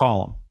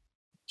 Call them,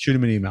 shoot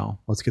them an email.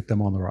 Let's get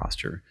them on the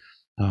roster.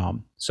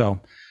 So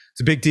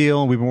it's a big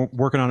deal. We've been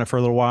working on it for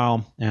a little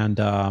while, and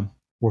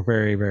we're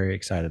very, very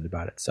excited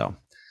about it. So,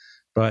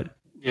 but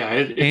yeah,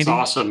 it's Andy,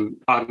 awesome.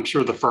 I'm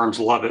sure the firms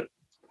love it.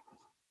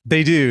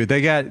 They do.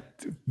 They got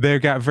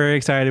very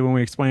excited when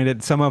we explained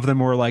it. Some of them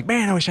were like,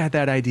 man, I wish I had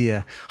that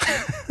idea.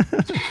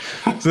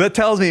 So that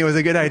tells me it was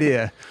a good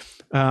idea.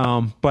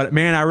 But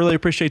man, I really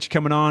appreciate you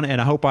coming on,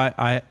 and I hope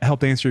I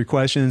helped answer your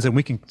questions, and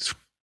we can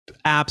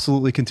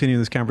absolutely continue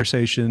this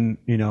conversation,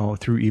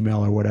 through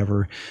email or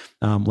whatever,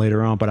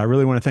 later on. But I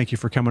really want to thank you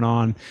for coming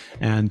on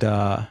and,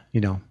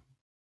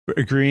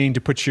 agreeing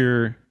to put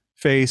your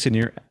face and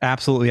your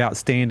absolutely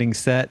outstanding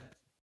set,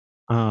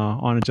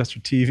 on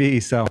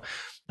AdjusterTV. So,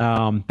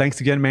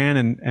 thanks again,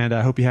 man. And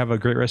I hope you have a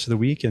great rest of the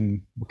week,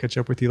 and we'll catch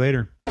up with you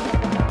later.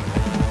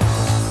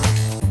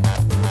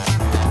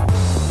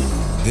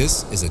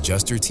 This is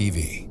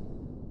AdjusterTV.